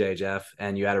league in J-Jeff,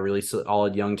 and you had a really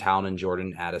solid young talent in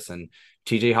Jordan Addison.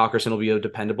 TJ Hawkinson will be a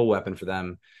dependable weapon for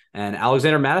them. And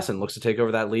Alexander Madison looks to take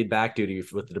over that lead back duty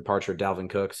with the departure of Dalvin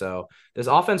Cook. So this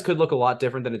offense could look a lot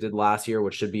different than it did last year,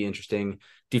 which should be interesting.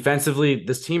 Defensively,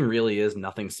 this team really is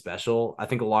nothing special. I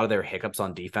think a lot of their hiccups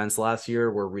on defense last year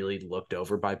were really looked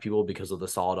over by people because of the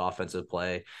solid offensive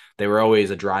play. They were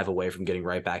always a drive away from getting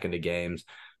right back into games.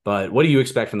 But what do you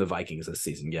expect from the Vikings this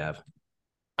season, Gav?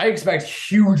 I expect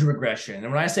huge regression.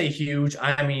 And when I say huge,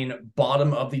 I mean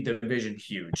bottom of the division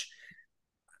huge.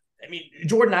 I mean,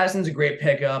 Jordan Addison's a great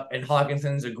pickup, and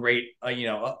Hawkinson's a great,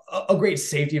 a great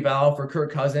safety valve for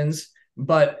Kirk Cousins.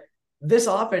 But this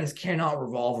offense cannot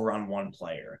revolve around one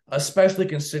player, especially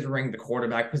considering the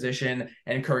quarterback position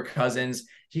and Kirk Cousins.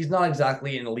 He's not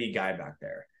exactly an elite guy back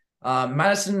there.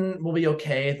 Madison will be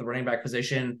okay at the running back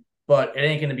position, but it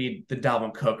ain't going to be the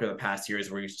Dalvin Cook of the past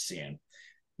years we're used to seeing.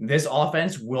 This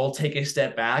offense will take a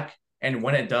step back, and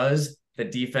when it does, the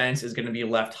defense is going to be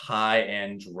left high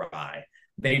and dry.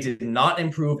 They did not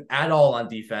improve at all on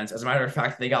defense. As a matter of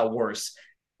fact, they got worse.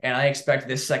 And I expect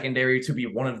this secondary to be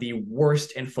one of the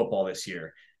worst in football this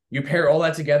year. You pair all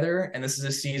that together, and this is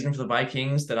a season for the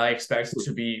Vikings that I expect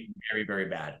to be very, very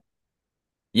bad.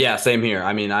 Yeah, same here.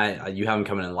 I mean, you have them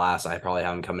coming in last. I probably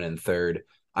have them coming in third.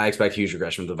 I expect huge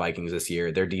regression from the Vikings this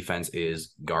year. Their defense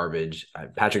is garbage.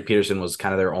 Patrick Peterson was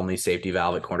kind of their only safety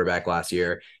valve at cornerback last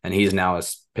year, and he's now a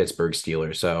Pittsburgh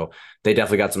Steeler. So they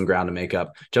definitely got some ground to make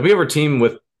up. Jumping over a team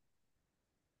with,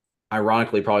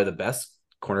 ironically, probably the best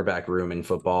cornerback room in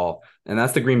football, and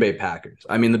that's the Green Bay Packers.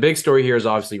 I mean, the big story here is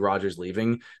obviously Rodgers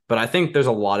leaving, but I think there's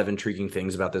a lot of intriguing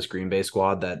things about this Green Bay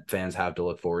squad that fans have to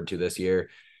look forward to this year.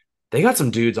 They got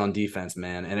some dudes on defense,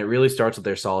 man, and it really starts with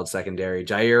their solid secondary.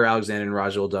 Jair Alexander and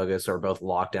Rajul Douglas are both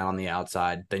locked down on the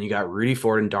outside. Then you got Rudy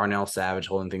Ford and Darnell Savage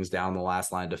holding things down on the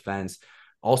last line of defense.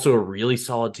 Also a really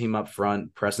solid team up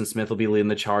front. Preston Smith will be leading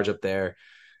the charge up there.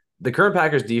 The current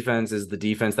Packers defense is the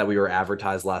defense that we were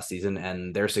advertised last season,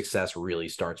 and their success really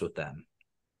starts with them.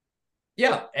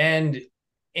 Yeah, and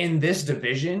in this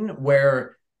division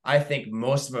where I think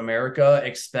most of America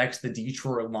expects the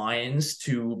Detroit Lions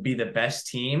to be the best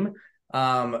team.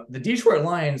 The Detroit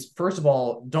Lions, first of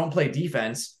all, don't play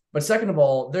defense, but second of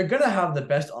all, they're going to have the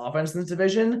best offense in this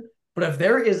division. But if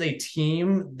there is a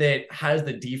team that has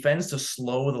the defense to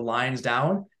slow the Lions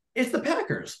down, it's the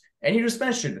Packers. And you just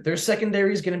mentioned it. Their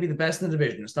secondary is going to be the best in the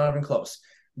division. It's not even close.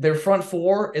 Their front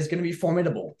four is going to be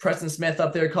formidable. Preston Smith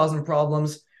up there causing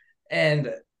problems.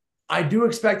 And I do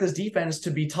expect this defense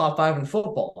to be top 5 in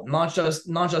football, not just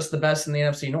the best in the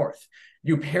NFC North.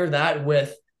 You pair that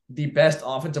with the best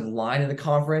offensive line in the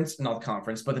conference, not the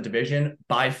conference, but the division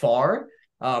by far,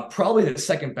 probably the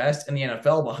second best in the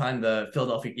NFL behind the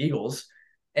Philadelphia Eagles,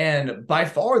 and by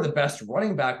far the best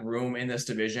running back room in this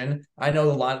division. I know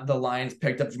the Lions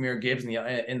picked up Jahmyr Gibbs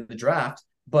in the draft,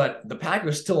 but the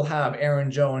Packers still have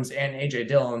Aaron Jones and A.J.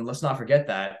 Dillon. Let's not forget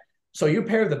that. So you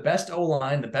pair the best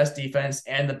O-line, the best defense,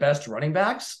 and the best running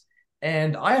backs,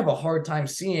 and I have a hard time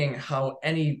seeing how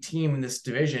any team in this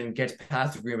division gets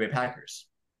past the Green Bay Packers.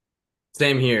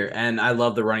 Same here, and I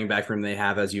love the running back room they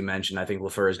have, as you mentioned. I think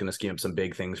LaFleur is going to scheme up some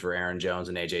big things for Aaron Jones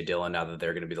and A.J. Dillon now that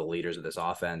they're going to be the leaders of this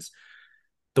offense.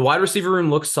 The wide receiver room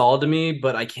looks solid to me,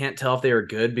 but I can't tell if they are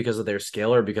good because of their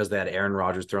skill or because they had Aaron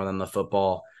Rodgers throwing them the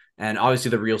football. And obviously,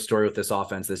 the real story with this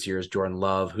offense this year is Jordan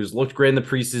Love, who's looked great in the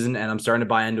preseason, and I'm starting to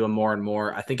buy into him more and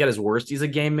more. I think at his worst, he's a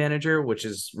game manager, which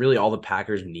is really all the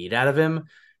Packers need out of him.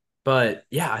 But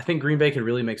yeah, I think Green Bay could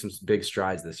really make some big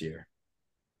strides this year.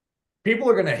 People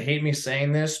are going to hate me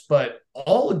saying this, but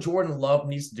all Jordan Love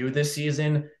needs to do this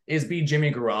season is be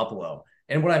Jimmy Garoppolo.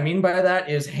 And what I mean by that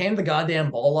is hand the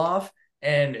goddamn ball off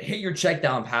and hit your check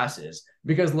down passes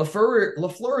because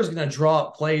LaFleur is going to draw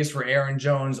up plays for Aaron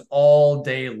Jones all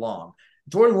day long.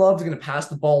 Jordan Love is going to pass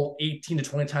the ball 18 to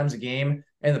 20 times a game,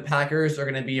 and the Packers are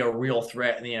going to be a real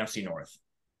threat in the NFC North.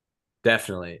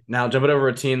 Definitely. Now jumping over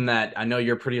a team that I know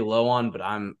you're pretty low on, but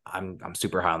I'm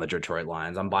super high on the Detroit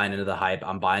Lions. I'm buying into the hype.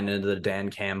 I'm buying into the Dan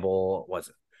Campbell.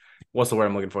 What's the word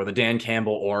I'm looking for? The Dan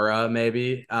Campbell aura,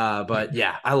 maybe. But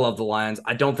yeah, I love the Lions.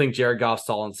 I don't think Jared Goff's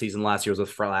solid season last year was a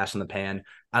flash in the pan.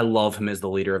 I love him as the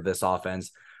leader of this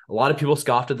offense. A lot of people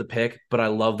scoffed at the pick, but I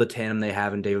love the tandem they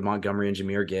have in David Montgomery and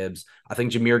Jahmyr Gibbs. I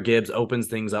think Jahmyr Gibbs opens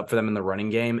things up for them in the running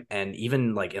game and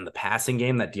even like in the passing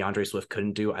game that DeAndre Swift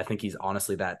couldn't do. I think he's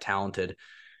honestly that talented.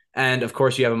 And of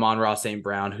course, you have Amon-Ra St.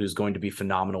 Brown, who's going to be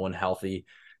phenomenal and healthy.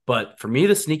 But for me,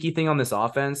 the sneaky thing on this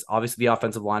offense, obviously the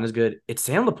offensive line is good. It's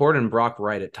Sam Laporta and Brock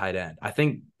Wright at tight end. I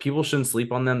think people shouldn't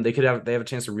sleep on them. They have a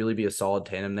chance to really be a solid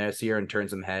tandem this year and turn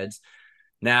some heads.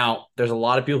 Now, there's a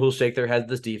lot of people who'll shake their heads at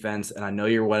this defense, and I know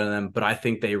you're one of them, but I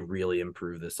think they really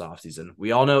improved this offseason.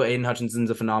 We all know Aiden Hutchinson's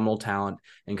a phenomenal talent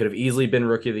and could have easily been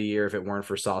Rookie of the Year if it weren't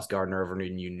for Sauce Gardner over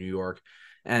in New York.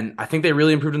 And I think they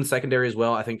really improved in the secondary as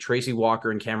well. I think Tracy Walker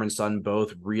and Cameron Sutton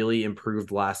both really improved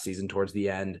last season towards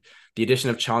the end. The addition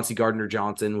of Chauncey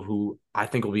Gardner-Johnson, who I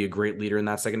think will be a great leader in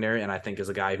that secondary, and I think is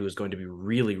a guy who is going to be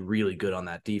really, really good on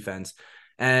that defense.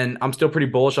 And I'm still pretty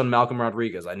bullish on Malcolm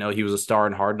Rodriguez. I know he was a star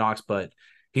in Hard Knocks, but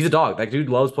he's a dog. That dude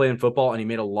loves playing football, and he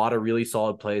made a lot of really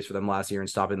solid plays for them last year in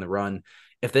stopping the run.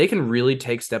 If they can really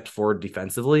take steps forward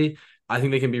defensively, I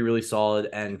think they can be really solid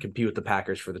and compete with the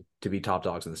Packers to be top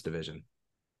dogs in this division.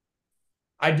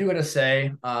 I do gotta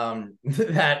say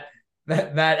that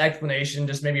explanation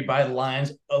just maybe by the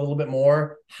Lions a little bit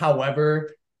more. However,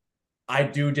 I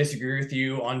do disagree with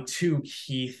you on two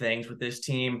key things with this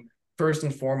team. First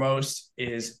and foremost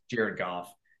is Jared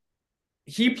Goff.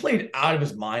 He played out of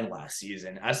his mind last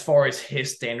season as far as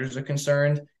his standards are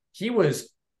concerned. He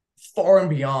was far and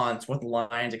beyond what the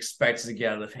Lions expected to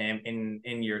get out of him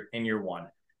in year one.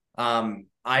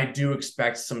 I do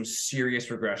expect some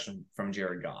serious regression from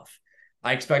Jared Goff.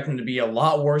 I expect him to be a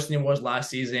lot worse than he was last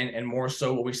season, and more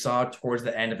so what we saw towards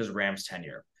the end of his Rams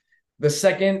tenure. The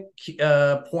second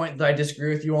point that I disagree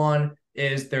with you on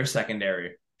is their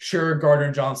secondary. Sure,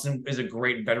 Gardner Johnson is a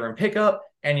great veteran pickup,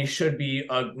 and he should be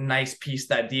a nice piece of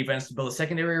that defense to build a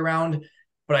secondary around,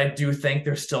 but I do think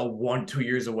they're still 1-2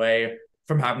 years away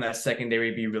from having that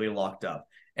secondary be really locked up.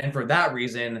 And for that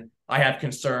reason, I have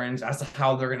concerns as to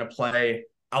how they're going to play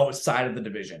outside of the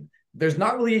division. There's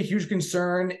not really a huge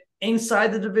concern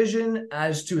inside the division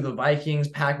as to the Vikings,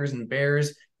 Packers, and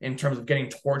Bears in terms of getting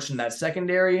torched in that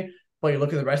secondary. But you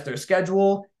look at the rest of their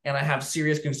schedule, and I have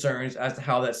serious concerns as to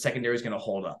how that secondary is going to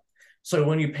hold up. So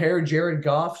when you pair Jared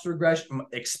Goff's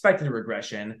expected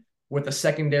regression with a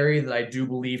secondary that I do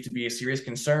believe to be a serious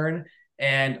concern,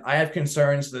 and I have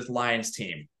concerns with this Lions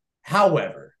team.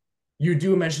 However, you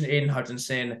do mention Aiden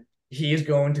Hutchinson. He is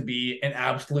going to be an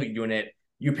absolute unit.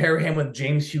 You pair him with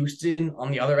James Houston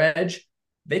on the other edge.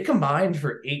 They combined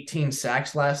for 18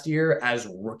 sacks last year as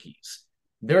rookies.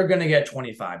 They're going to get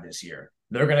 25 this year.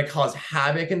 They're going to cause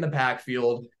havoc in the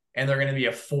backfield, and they're going to be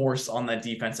a force on that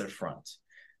defensive front.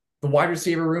 The wide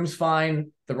receiver room's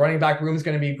fine. The running back room is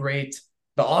going to be great.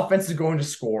 The offense is going to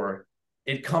score.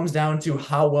 It comes down to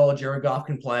how well Jared Goff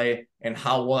can play and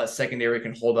how well that secondary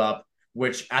can hold up,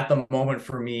 which at the moment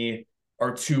for me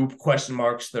are two question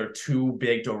marks that are too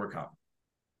big to overcome.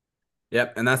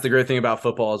 Yep, and that's the great thing about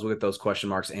football is we'll get those question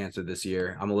marks answered this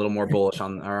year. I'm a little more bullish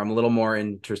I'm a little more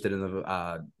interested in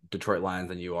the Detroit Lions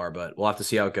than you are, but we'll have to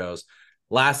see how it goes.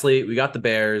 Lastly, we got the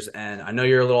Bears, and I know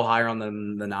you're a little higher on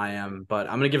them than I am, but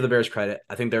I'm going to give the Bears credit.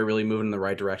 I think they're really moving in the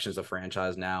right direction as a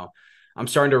franchise now. I'm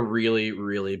starting to really,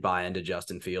 really buy into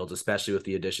Justin Fields, especially with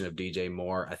the addition of DJ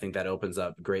Moore. I think that opens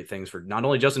up great things for not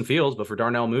only Justin Fields, but for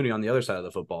Darnell Mooney on the other side of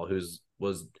the football,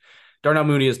 Darnell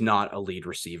Mooney is not a lead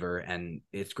receiver, and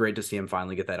it's great to see him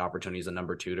finally get that opportunity as a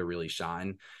number 2 to really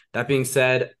shine. That being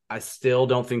said, I still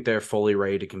don't think they're fully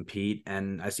ready to compete,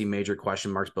 and I see major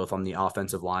question marks both on the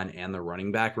offensive line and the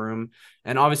running back room.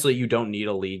 And obviously, you don't need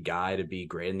a lead guy to be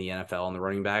great in the NFL in the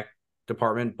running back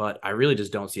department, but I really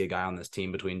just don't see a guy on this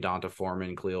team between Donta Foreman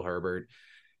and Khalil Herbert.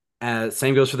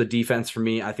 Same goes for the defense for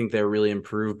me. I think they're really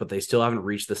improved, but they still haven't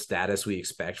reached the status we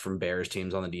expect from Bears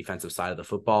teams on the defensive side of the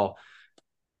football.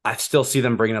 I still see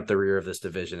them bringing up the rear of this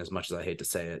division as much as I hate to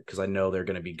say it, because I know they're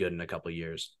going to be good in a couple of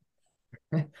years.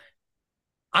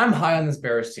 I'm high on this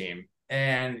Bears team,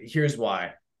 and here's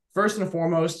why. First and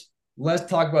foremost, let's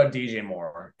talk about DJ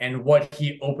Moore and what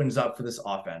he opens up for this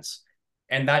offense.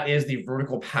 And that is the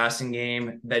vertical passing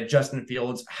game that Justin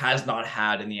Fields has not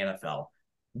had in the NFL.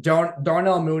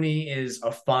 Darnell Mooney is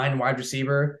a fine wide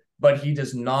receiver, but he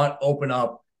does not open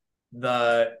up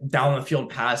the down the field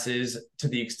passes to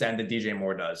the extent that DJ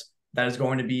Moore does. That is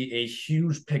going to be a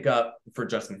huge pickup for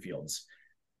Justin Fields.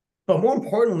 But more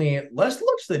importantly, let's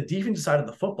look to the defensive side of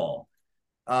the football.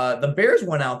 The Bears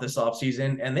went out this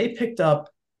offseason and they picked up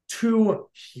two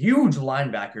huge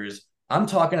linebackers. I'm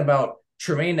talking about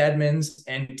Tremaine Edmonds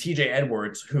and TJ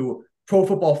Edwards, who Pro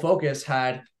Football Focus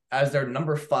had as their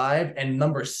number 5 and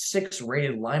number 6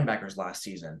 rated linebackers last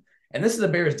season. And this is a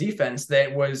Bears defense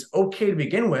that was okay to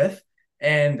begin with,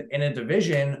 and in a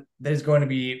division that is going to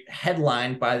be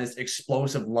headlined by this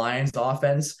explosive Lions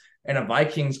offense and a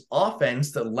Vikings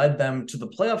offense that led them to the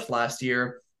playoffs last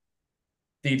year.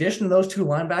 The addition of those two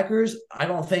linebackers, I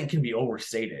don't think can be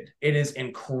overstated. It is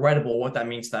incredible what that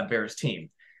means to that Bears team.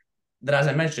 That, as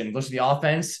I mentioned, looks at the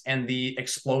offense and the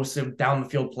explosive down the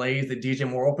field plays that DJ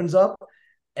Moore opens up.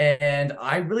 And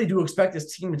I really do expect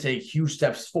this team to take huge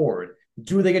steps forward.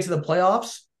 Do they get to the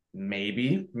playoffs?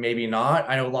 Maybe, maybe not.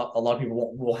 I know a lot of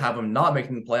people will have them not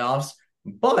making the playoffs,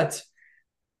 but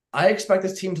I expect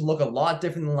this team to look a lot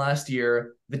different than last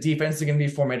year. The defense is going to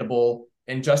be formidable,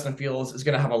 and Justin Fields is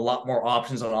going to have a lot more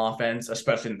options on offense,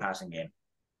 especially in the passing game.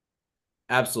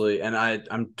 Absolutely. And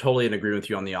I'm totally in agreement with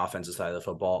you on the offensive side of the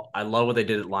football. I love what they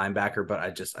did at linebacker, but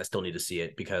I still need to see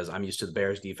it because I'm used to the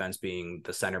Bears defense being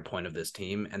the center point of this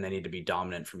team, and they need to be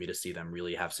dominant for me to see them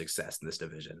really have success in this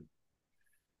division.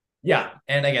 Yeah.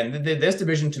 And again, this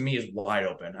division to me is wide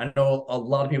open. I know a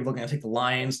lot of people are going to take the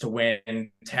Lions to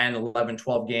win 10, 11,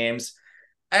 12 games.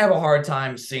 I have a hard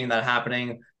time seeing that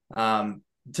happening.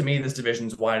 To me, this division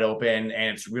is wide open,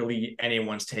 and it's really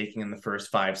anyone's taking in the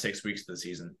first 5-6 weeks of the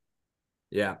season.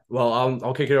 Yeah. Well,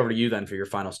 I'll kick it over to you then for your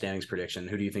final standings prediction.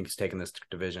 Who do you think is taking this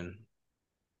division?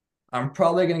 I'm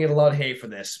probably going to get a lot of hate for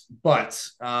this, but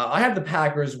I have the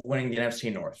Packers winning the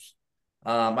NFC North.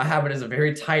 I have it as a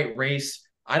very tight race.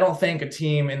 I don't think a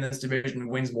team in this division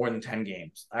wins more than 10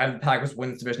 games. I have the Packers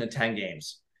win this division in 10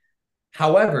 games.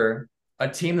 However, a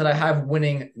team that I have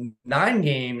winning 9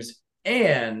 games,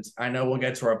 and I know we'll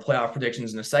get to our playoff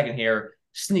predictions in a second here,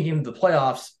 sneaking into the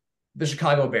playoffs, the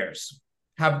Chicago Bears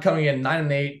have coming in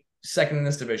 9-8, second in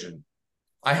this division.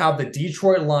 I have the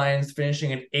Detroit Lions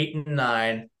finishing at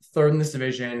 8-9, third in this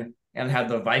division, and have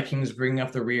the Vikings bringing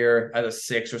up the rear as a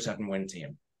 6 or 7 win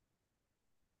team.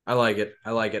 I like it.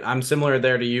 I'm similar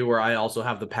there to you where I also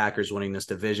have the Packers winning this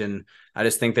division. I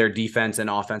just think their defense and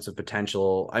offensive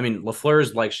potential. I mean,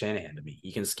 LaFleur's like Shanahan to me.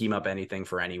 He can scheme up anything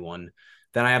for anyone.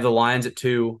 Then I have the Lions at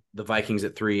 2, the Vikings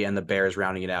at 3, and the Bears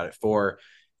rounding it out at 4.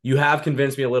 You have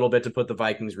convinced me a little bit to put the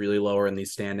Vikings really lower in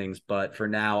these standings, but for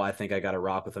now, I think I got to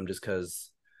rock with them just because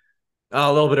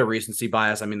a little bit of recency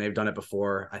bias. I mean, they've done it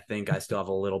before. I think I still have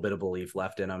a little bit of belief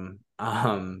left in them.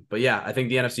 But yeah, I think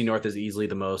the NFC North is easily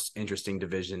the most interesting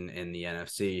division in the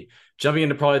NFC. Jumping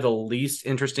into probably the least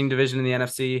interesting division in the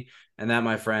NFC, and that,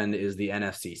 my friend, is the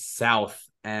NFC South.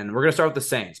 And we're going to start with the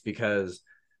Saints because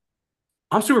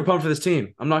I'm super pumped for this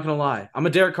team. I'm not going to lie. I'm a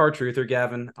Derek Carr truther,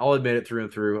 Gavin. I'll admit it through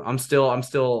and through. I'm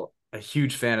still a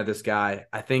huge fan of this guy.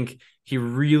 I think he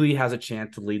really has a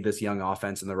chance to lead this young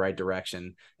offense in the right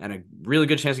direction and a really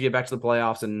good chance to get back to the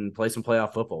playoffs and play some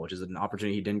playoff football, which is an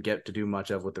opportunity he didn't get to do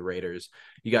much of with the Raiders.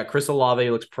 You got Chris Olave,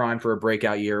 who looks primed for a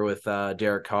breakout year with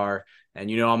Derek Carr. And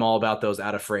you know I'm all about those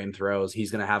out-of-frame throws.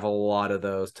 He's going to have a lot of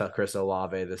those to Chris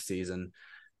Olave this season.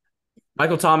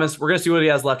 Michael Thomas, we're going to see what he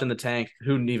has left in the tank.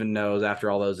 Who even knows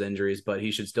after all those injuries, but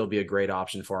he should still be a great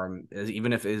option for him,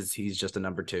 even if he's just a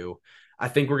number 2. I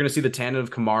think we're going to see the tandem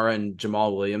of Kamara and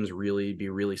Jamal Williams be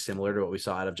really similar to what we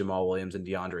saw out of Jamal Williams and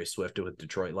DeAndre Swift with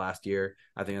Detroit last year.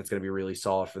 I think that's going to be really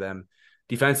solid for them.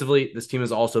 Defensively, this team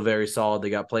is also very solid.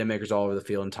 They got playmakers all over the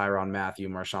field, and Tyrann Mathieu,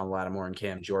 Marshawn Lattimore, and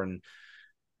Cam Jordan.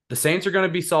 The Saints are going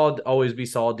to be solid, always be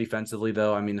solid defensively,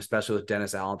 though. I mean, especially with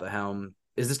Dennis Allen at the helm.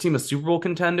 Is this team a Super Bowl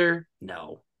contender?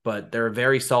 No, but they're a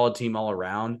very solid team all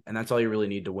around, and that's all you really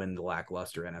need to win the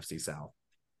lackluster NFC South.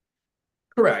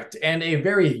 Correct. And a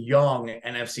very young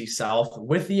NFC South,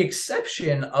 with the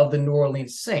exception of the New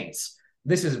Orleans Saints.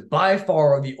 This is by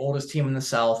far the oldest team in the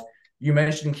South. You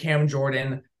mentioned Cam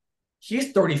Jordan.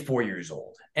 He's 34 years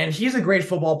old, and he's a great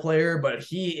football player, but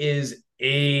he is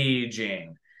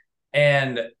aging.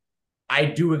 And I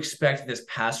do expect this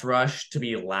pass rush to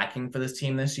be lacking for this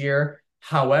team this year.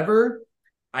 However,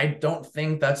 I don't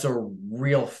think that's a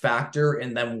real factor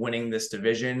in them winning this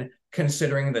division,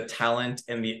 considering the talent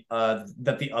and the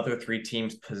that the other three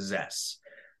teams possess.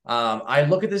 I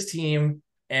look at this team,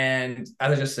 and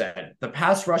as I just said, the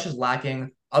pass rush is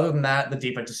lacking. Other than that, the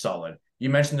defense is solid. You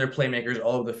mentioned their playmakers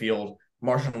all over the field,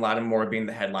 Marshall Lattimore being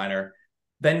the headliner.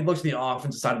 Then you look to the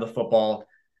offensive side of the football.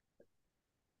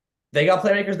 They got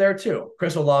playmakers there too.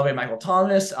 Chris Olave, Michael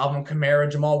Thomas, Alvin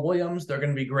Kamara, Jamal Williams. They're going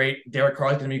to be great. Derek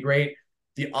Carr is going to be great.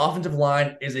 The offensive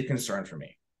line is a concern for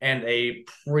me, and a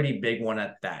pretty big one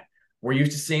at that. We're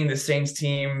used to seeing the Saints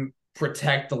team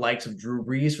protect the likes of Drew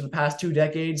Brees for the past 2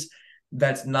 decades.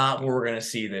 That's not what we're going to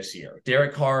see this year.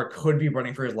 Derek Carr could be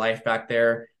running for his life back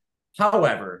there.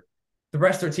 However, the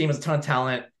rest of their team has a ton of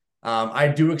talent. I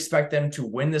do expect them to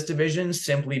win this division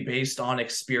simply based on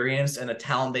experience and the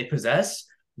talent they possess,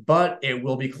 but it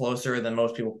will be closer than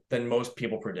most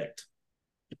people predict.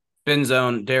 Spin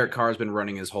zone. Derek Carr's been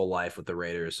running his whole life with the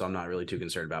Raiders, so I'm not really too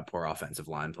concerned about poor offensive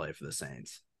line play for the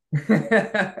Saints.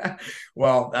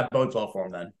 Well, that bodes well for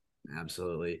him then.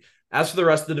 Absolutely. As for the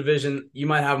rest of the division, you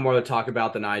might have more to talk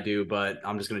about than I do, but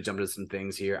I'm just going to jump into some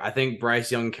things here. I think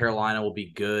Bryce Young, Carolina will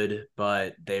be good,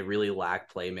 but they really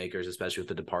lack playmakers, especially with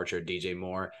the departure of DJ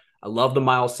Moore. I love the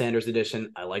Miles Sanders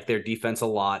addition. I like their defense a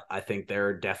lot. I think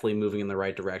they're definitely moving in the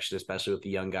right direction, especially with the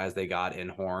young guys they got in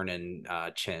Horn and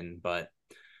Chin. But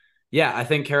yeah, I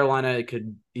think Carolina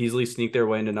could easily sneak their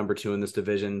way into number 2 in this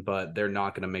division, but they're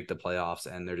not going to make the playoffs,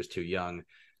 and they're just too young.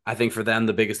 I think for them,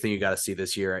 the biggest thing you got to see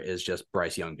this year is just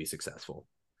Bryce Young be successful.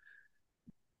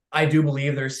 I do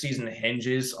believe their season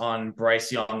hinges on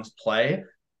Bryce Young's play.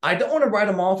 I don't want to write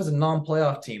them off as a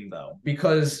non-playoff team, though,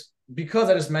 because I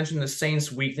just mentioned the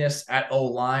Saints' weakness at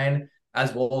O-line,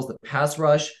 as well as the pass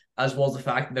rush, as well as the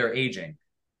fact that they're aging.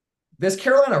 This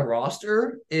Carolina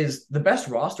roster is the best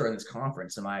roster in this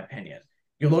conference, in my opinion.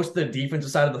 You look at the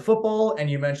defensive side of the football, and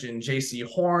you mentioned J.C.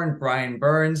 Horn, Brian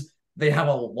Burns. They have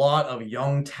a lot of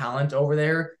young talent over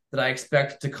there that I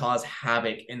expect to cause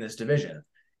havoc in this division.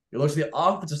 You look to the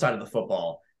offensive side of the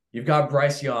football. You've got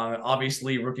Bryce Young,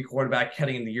 obviously rookie quarterback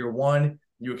heading into year 1.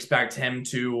 You expect him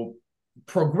to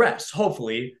progress,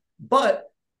 hopefully, but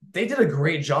they did a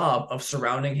great job of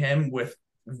surrounding him with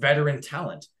veteran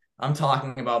talent. I'm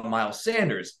talking about Miles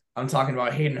Sanders. I'm talking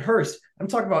about Hayden Hurst. I'm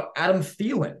talking about Adam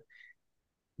Thielen.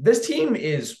 This team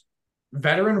is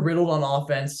veteran riddled on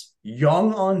offense,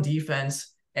 young on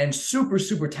defense, and super,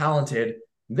 super talented.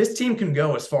 This team can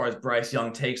go as far as Bryce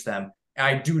Young takes them.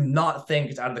 I do not think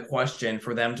it's out of the question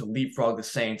for them to leapfrog the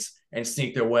Saints and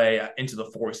sneak their way into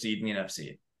the 4th seed in the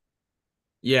NFC.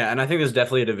 Yeah, and I think there's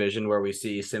definitely a division where we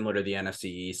see similar to the NFC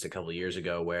East a couple of years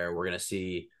ago, where we're going to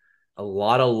see a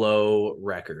lot of low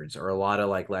records, or a lot of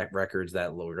like records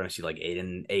that we're going to see like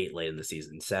 8-8 late in the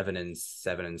season,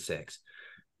 7-7-6.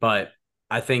 But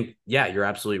I think, yeah, you're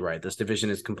absolutely right. This division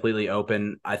is completely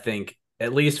open. I think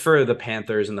at least for the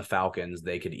Panthers and the Falcons,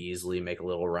 they could easily make a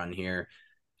little run here.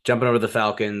 Jumping over the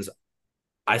Falcons,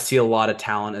 I see a lot of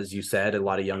talent, as you said, a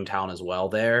lot of young talent as well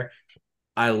there.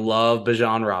 I love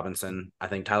Bijan Robinson. I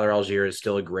think Tyler Algier is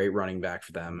still a great running back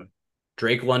for them.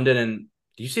 Drake London, and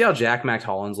do you see how Jack Mac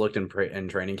Hollins looked in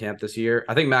training camp this year?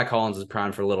 I think Mac Hollins is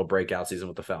primed for a little breakout season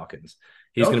with the Falcons.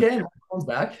 He's okay. Mac Hollins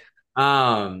back.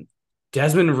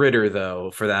 Desmond Ridder,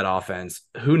 though, for that offense,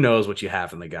 who knows what you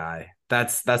have in the guy?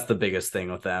 That's the biggest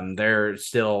thing with them. They're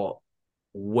still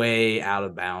way out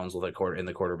of bounds with in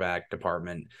the quarterback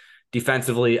department.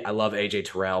 Defensively, I love AJ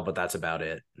Terrell, but that's about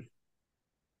it.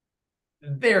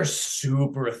 They're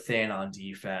super thin on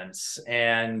defense,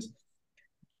 and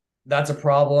that's a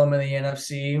problem in the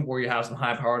NFC where you have some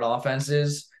high-powered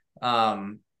offenses.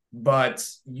 But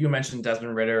you mentioned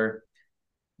Desmond Ridder.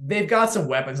 They've got some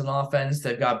weapons on offense.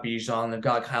 They've got Bijan. They've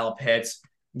got Kyle Pitts.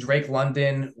 Drake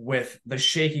London, with the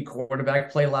shaky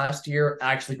quarterback play last year,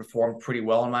 actually performed pretty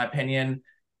well, in my opinion.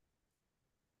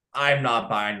 I'm not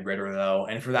buying Ridder, though.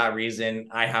 And for that reason,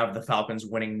 I have the Falcons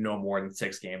winning no more than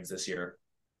 6 games this year.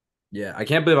 Yeah, I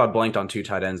can't believe I blanked on 2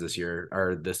 tight ends this year,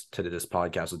 or this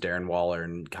podcast with Darren Waller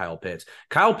and Kyle Pitts.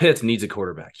 Kyle Pitts needs a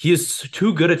quarterback. He is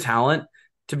too good a talent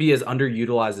to be as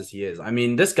underutilized as he is. I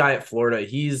mean, this guy at Florida,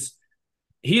 he's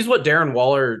what Darren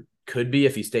Waller could be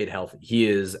if he stayed healthy. He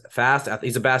is fast.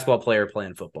 He's a basketball player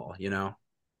playing football, you know?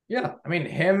 Yeah. I mean,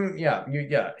 him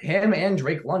and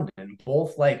Drake London,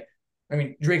 both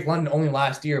Drake London only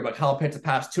last year, but Kyle Pitts the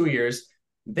past 2 years,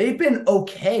 they've been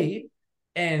okay.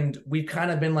 And we've kind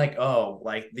of been like,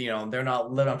 they're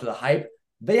not living up to the hype.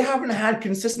 They haven't had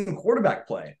consistent quarterback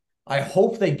play. I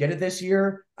hope they get it this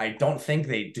year. I don't think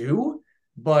they do.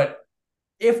 But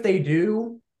if they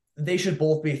do, they should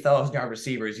both be 1,000-yard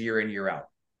receivers year in, year out.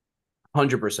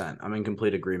 100%. I'm in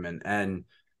complete agreement. And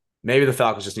Maybe the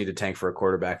Falcons just need to tank for a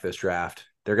quarterback this draft.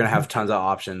 They're going to have tons of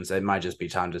options. It might just be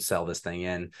time to sell this thing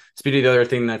in. Speaking of the other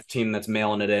thing, that team that's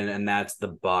mailing it in, and that's the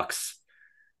Bucks.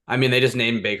 I mean, they just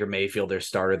named Baker Mayfield their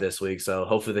starter this week, so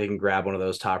hopefully they can grab one of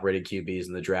those top-rated QBs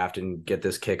in the draft and get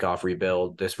this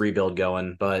rebuild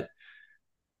going. But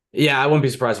yeah, I wouldn't be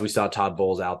surprised if we saw Todd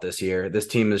Bowles out this year. This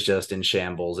team is just in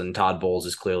shambles, and Todd Bowles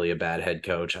is clearly a bad head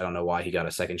coach. I don't know why he got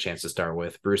a second chance to start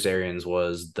with. Bruce Arians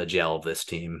was the gel of this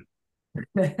team.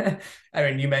 I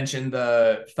mean, you mentioned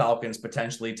the Falcons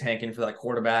potentially tanking for that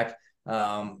quarterback.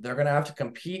 They're going to have to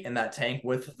compete in that tank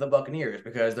with the Buccaneers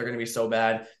because they're going to be so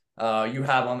bad. You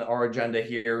have on our agenda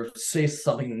here, say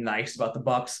something nice about the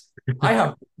Bucks. I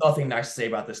have nothing nice to say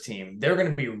about this team. They're going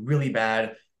to be really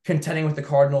bad, contending with the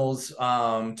Cardinals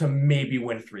to maybe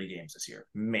win 3 games this year.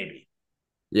 Maybe.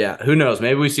 Yeah, who knows?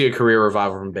 Maybe we see a career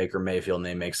revival from Baker Mayfield and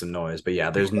they make some noise. But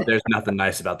yeah, there's nothing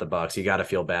nice about the Bucks. You got to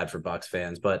feel bad for Bucks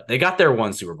fans, but they got their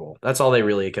 1 Super Bowl. That's all they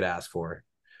really could ask for.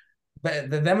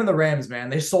 Them and the Rams, man,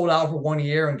 they sold out for 1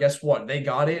 year, and guess what? They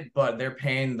got it, but they're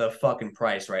paying the fucking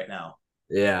price right now.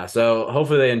 Yeah, so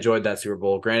hopefully they enjoyed that Super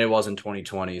Bowl. Granted, it was in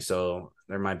 2020, so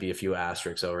there might be a few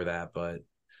asterisks over that, but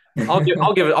I'll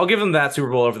give them that Super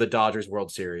Bowl over the Dodgers World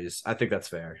Series. I think that's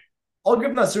fair. I'll give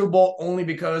them that Super Bowl only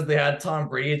because they had Tom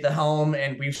Brady at the helm,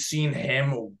 and we've seen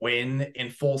him win in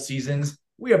full seasons.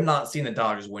 We have not seen the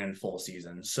Dodgers win in full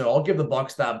seasons, so I'll give the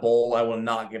Bucks that bowl. I will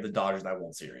not give the Dodgers that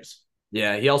World Series.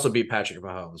 Yeah, he also beat Patrick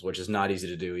Mahomes, which is not easy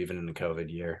to do even in the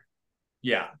COVID year.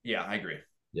 Yeah, I agree.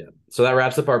 Yeah. So that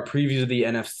wraps up our preview of the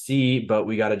NFC, but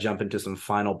we got to jump into some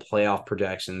final playoff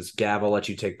projections. Gav, I'll let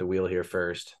you take the wheel here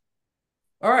first.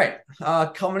 All right.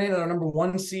 Coming in at our number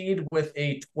 1 seed with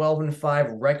a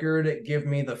 12-5 record, give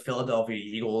me the Philadelphia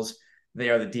Eagles. They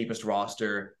are the deepest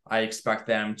roster. I expect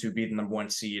them to be the number 1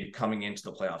 seed coming into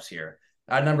the playoffs here.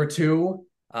 At number 2,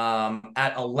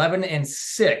 at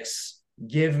 11-6,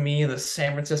 give me the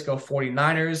San Francisco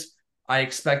 49ers. I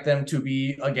expect them to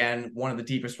be, again, one of the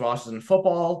deepest rosters in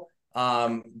football.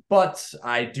 But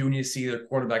I do need to see their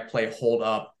quarterback play hold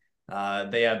up.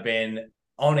 They have been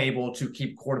unable to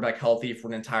keep quarterback healthy for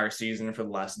an entire season for the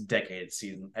last decade,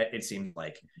 it seemed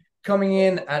like. Coming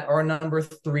in at our number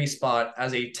 3 spot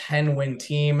as a 10-win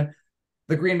team,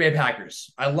 the Green Bay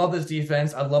Packers. I love this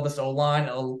defense. I love this O-line.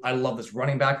 I love this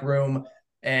running back room.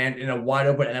 And in a wide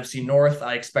open NFC North,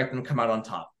 I expect them to come out on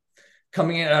top.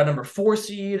 Coming in at number 4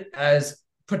 seed as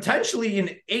potentially an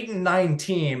 8-9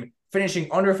 team, finishing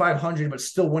under 500 but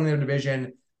still winning their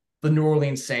division, the New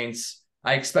Orleans Saints.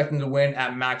 I expect them to win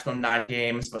at maximum 9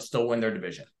 games but still win their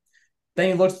division. Then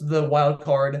he looks to the wild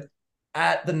card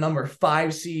at the number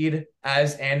 5 seed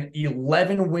as an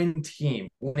 11-win team,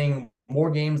 winning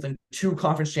more games than 2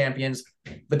 conference champions,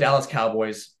 the Dallas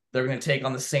Cowboys. They're going to take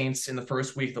on the Saints in the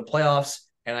first week of the playoffs,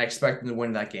 and I expect them to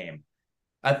win that game.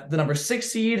 At the number 6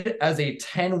 seed as a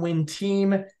 10-win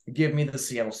team, give me the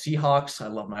Seattle Seahawks. I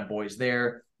love my boys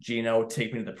there. Gino,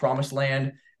 take me to the promised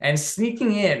land. And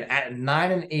sneaking in at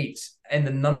 9-8 and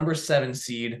the number 7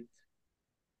 seed,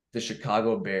 the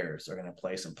Chicago Bears are going to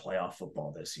play some playoff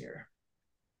football this year.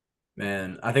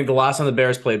 Man, I think the last time the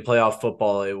Bears played playoff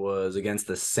football, it was against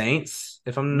the Saints,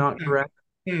 if I'm not correct.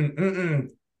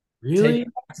 Really? Take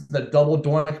the double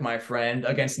doink, my friend,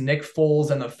 against Nick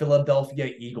Foles and the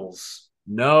Philadelphia Eagles.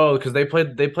 No, because they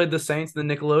played the Saints in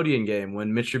the Nickelodeon game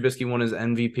when Mitch Trubisky won his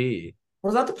MVP.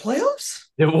 Was that the playoffs?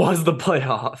 It was the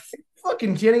playoffs. Are you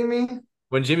fucking kidding me?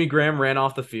 When Jimmy Graham ran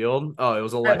off the field, it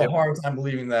was I have a hard time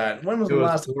believing that. When was the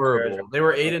last horrible? They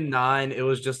were 8-9. It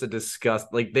was just a disgust.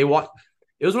 Like it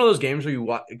was one of those games where you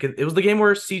watch. It was the game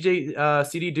where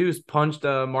CD Deuce punched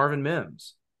Marvin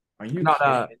Mims. Are you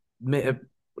kidding?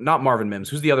 Not Marvin Mims.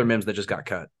 Who's the other Mims that just got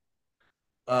cut?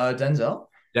 Denzel.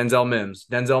 Denzel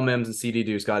Mims and CD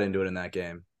Deuce got into it in that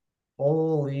game.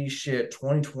 Holy shit.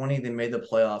 2020, they made the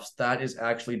playoffs. That is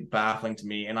actually baffling to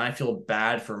me, and I feel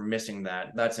bad for missing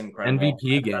that. That's incredible.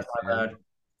 MVP game. That's not bad.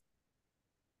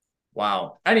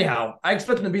 Wow. Anyhow, I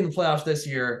expect them to be in the playoffs this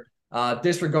year.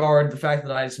 Disregard the fact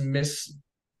that I just misread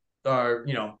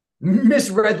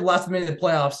the last minute of the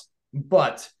playoffs,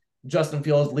 but Justin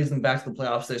Fields leads them back to the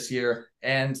playoffs this year.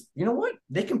 And you know what?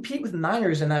 They compete with the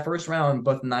Niners in that first round,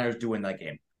 but the Niners do win that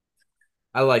game.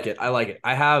 I like it.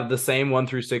 I have the same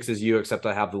 1-6 as you, except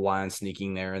I have the Lions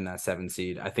sneaking there in that 7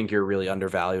 seed. I think you're really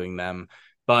undervaluing them,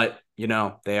 but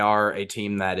they are a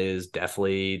team that is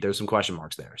definitely, there's some question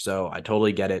marks there. So I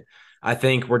totally get it. I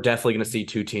think we're definitely going to see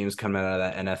 2 teams come out of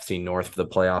that NFC North for the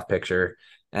playoff picture.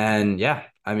 And yeah,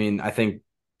 I mean, I think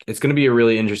it's going to be a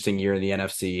really interesting year in the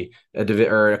NFC,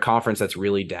 a conference that's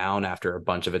really down after a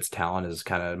bunch of its talent has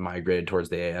kind of migrated towards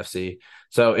the AFC.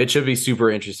 So it should be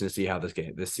super interesting to see how this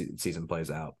season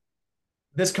plays out.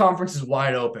 this conference is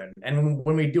wide open. And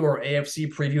when we do our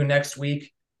AFC preview next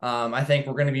week, I think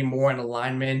we're going to be more in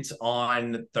alignment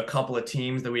on the couple of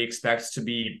teams that we expect to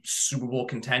be Super Bowl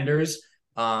contenders.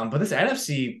 But this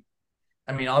NFC,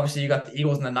 I mean, obviously you got the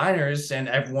Eagles and the Niners, and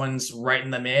everyone's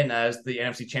writing them in as the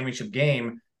NFC Championship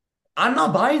game. I'm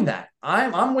not buying that.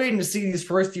 I'm waiting to see these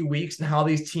first few weeks and how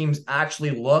these teams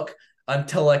actually look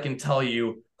until I can tell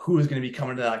you who's going to be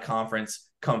coming to that conference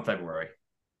come February.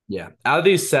 Yeah. Out of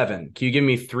these seven, can you give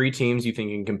me three teams you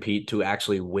think can compete to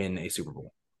actually win a Super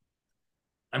Bowl?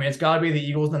 I mean, it's got to be the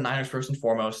Eagles and the Niners first and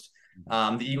foremost.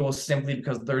 The Eagles simply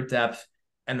because of their depth,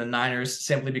 and the Niners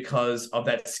simply because of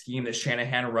that scheme that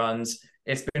Shanahan runs.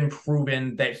 It's been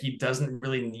proven that he doesn't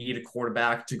really need a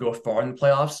quarterback to go far in the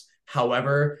playoffs.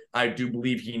 However, I do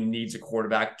believe he needs a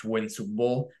quarterback to win the Super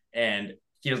Bowl, and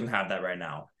he doesn't have that right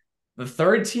now. The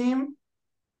third team,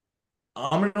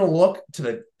 I'm going to look to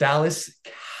the Dallas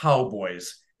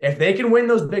Cowboys. If they can win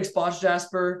those big spots,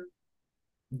 Jasper,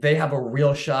 they have a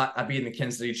real shot at beating the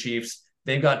Kansas City Chiefs.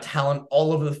 They've got talent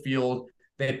all over the field.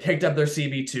 They picked up their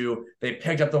CB2. They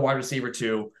picked up the wide receiver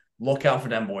too. Look out for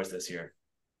them boys this year.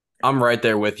 I'm right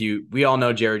there with you. We all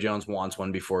know Jerry Jones wants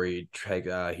one before he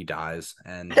dies,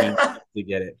 and he needs to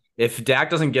get it. If Dak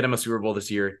doesn't get him a Super Bowl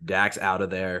this year, Dak's out of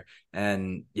there.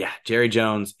 And yeah, Jerry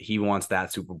Jones, he wants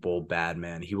that Super Bowl bad,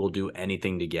 man. He will do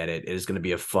anything to get it. It is going to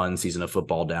be a fun season of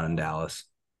football down in Dallas.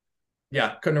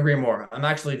 Yeah, couldn't agree more. I'm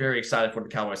actually very excited for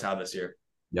what the Cowboys have this year.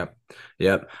 Yep.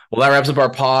 Yep. Well, that wraps up our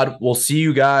pod. We'll see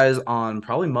you guys on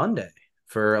probably Monday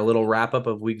for a little wrap up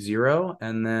of week 0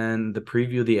 and then the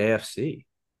preview of the AFC.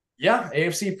 Yeah,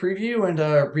 AFC preview and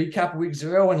recap week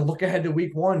 0 and look ahead to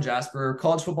week 1, Jasper.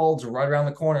 College football is right around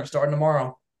the corner, starting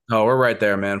tomorrow. Oh, we're right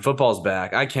there, man. Football's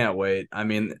back. I can't wait. I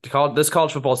mean, this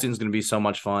college football season is going to be so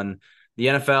much fun. The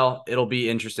NFL, it'll be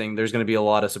interesting. There's going to be a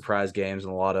lot of surprise games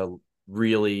and a lot of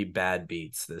really bad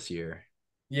beats this year.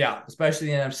 Yeah, especially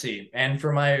the NFC. And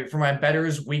for my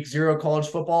betters, week 0 college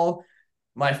football,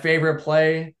 my favorite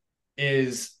play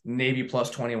is Navy plus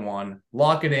 21.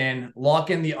 Lock it in. Lock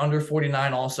in the under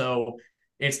 49 also.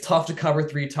 It's tough to cover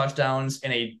 3 touchdowns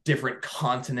in a different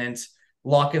continent.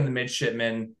 Lock in the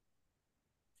midshipmen.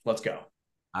 Let's go.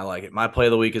 I like it. My play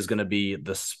of the week is going to be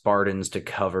the Spartans to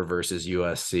cover versus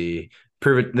USC.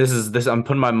 Prove it. This. I'm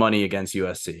putting my money against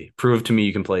USC. Prove to me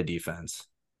you can play defense.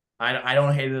 I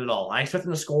don't hate it at all. I expect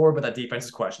them to score, but that defense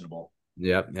is questionable.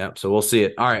 Yep. So we'll see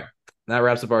it. All right. That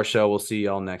wraps up our show. We'll see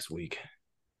y'all next week.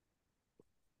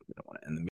 I don't want to end the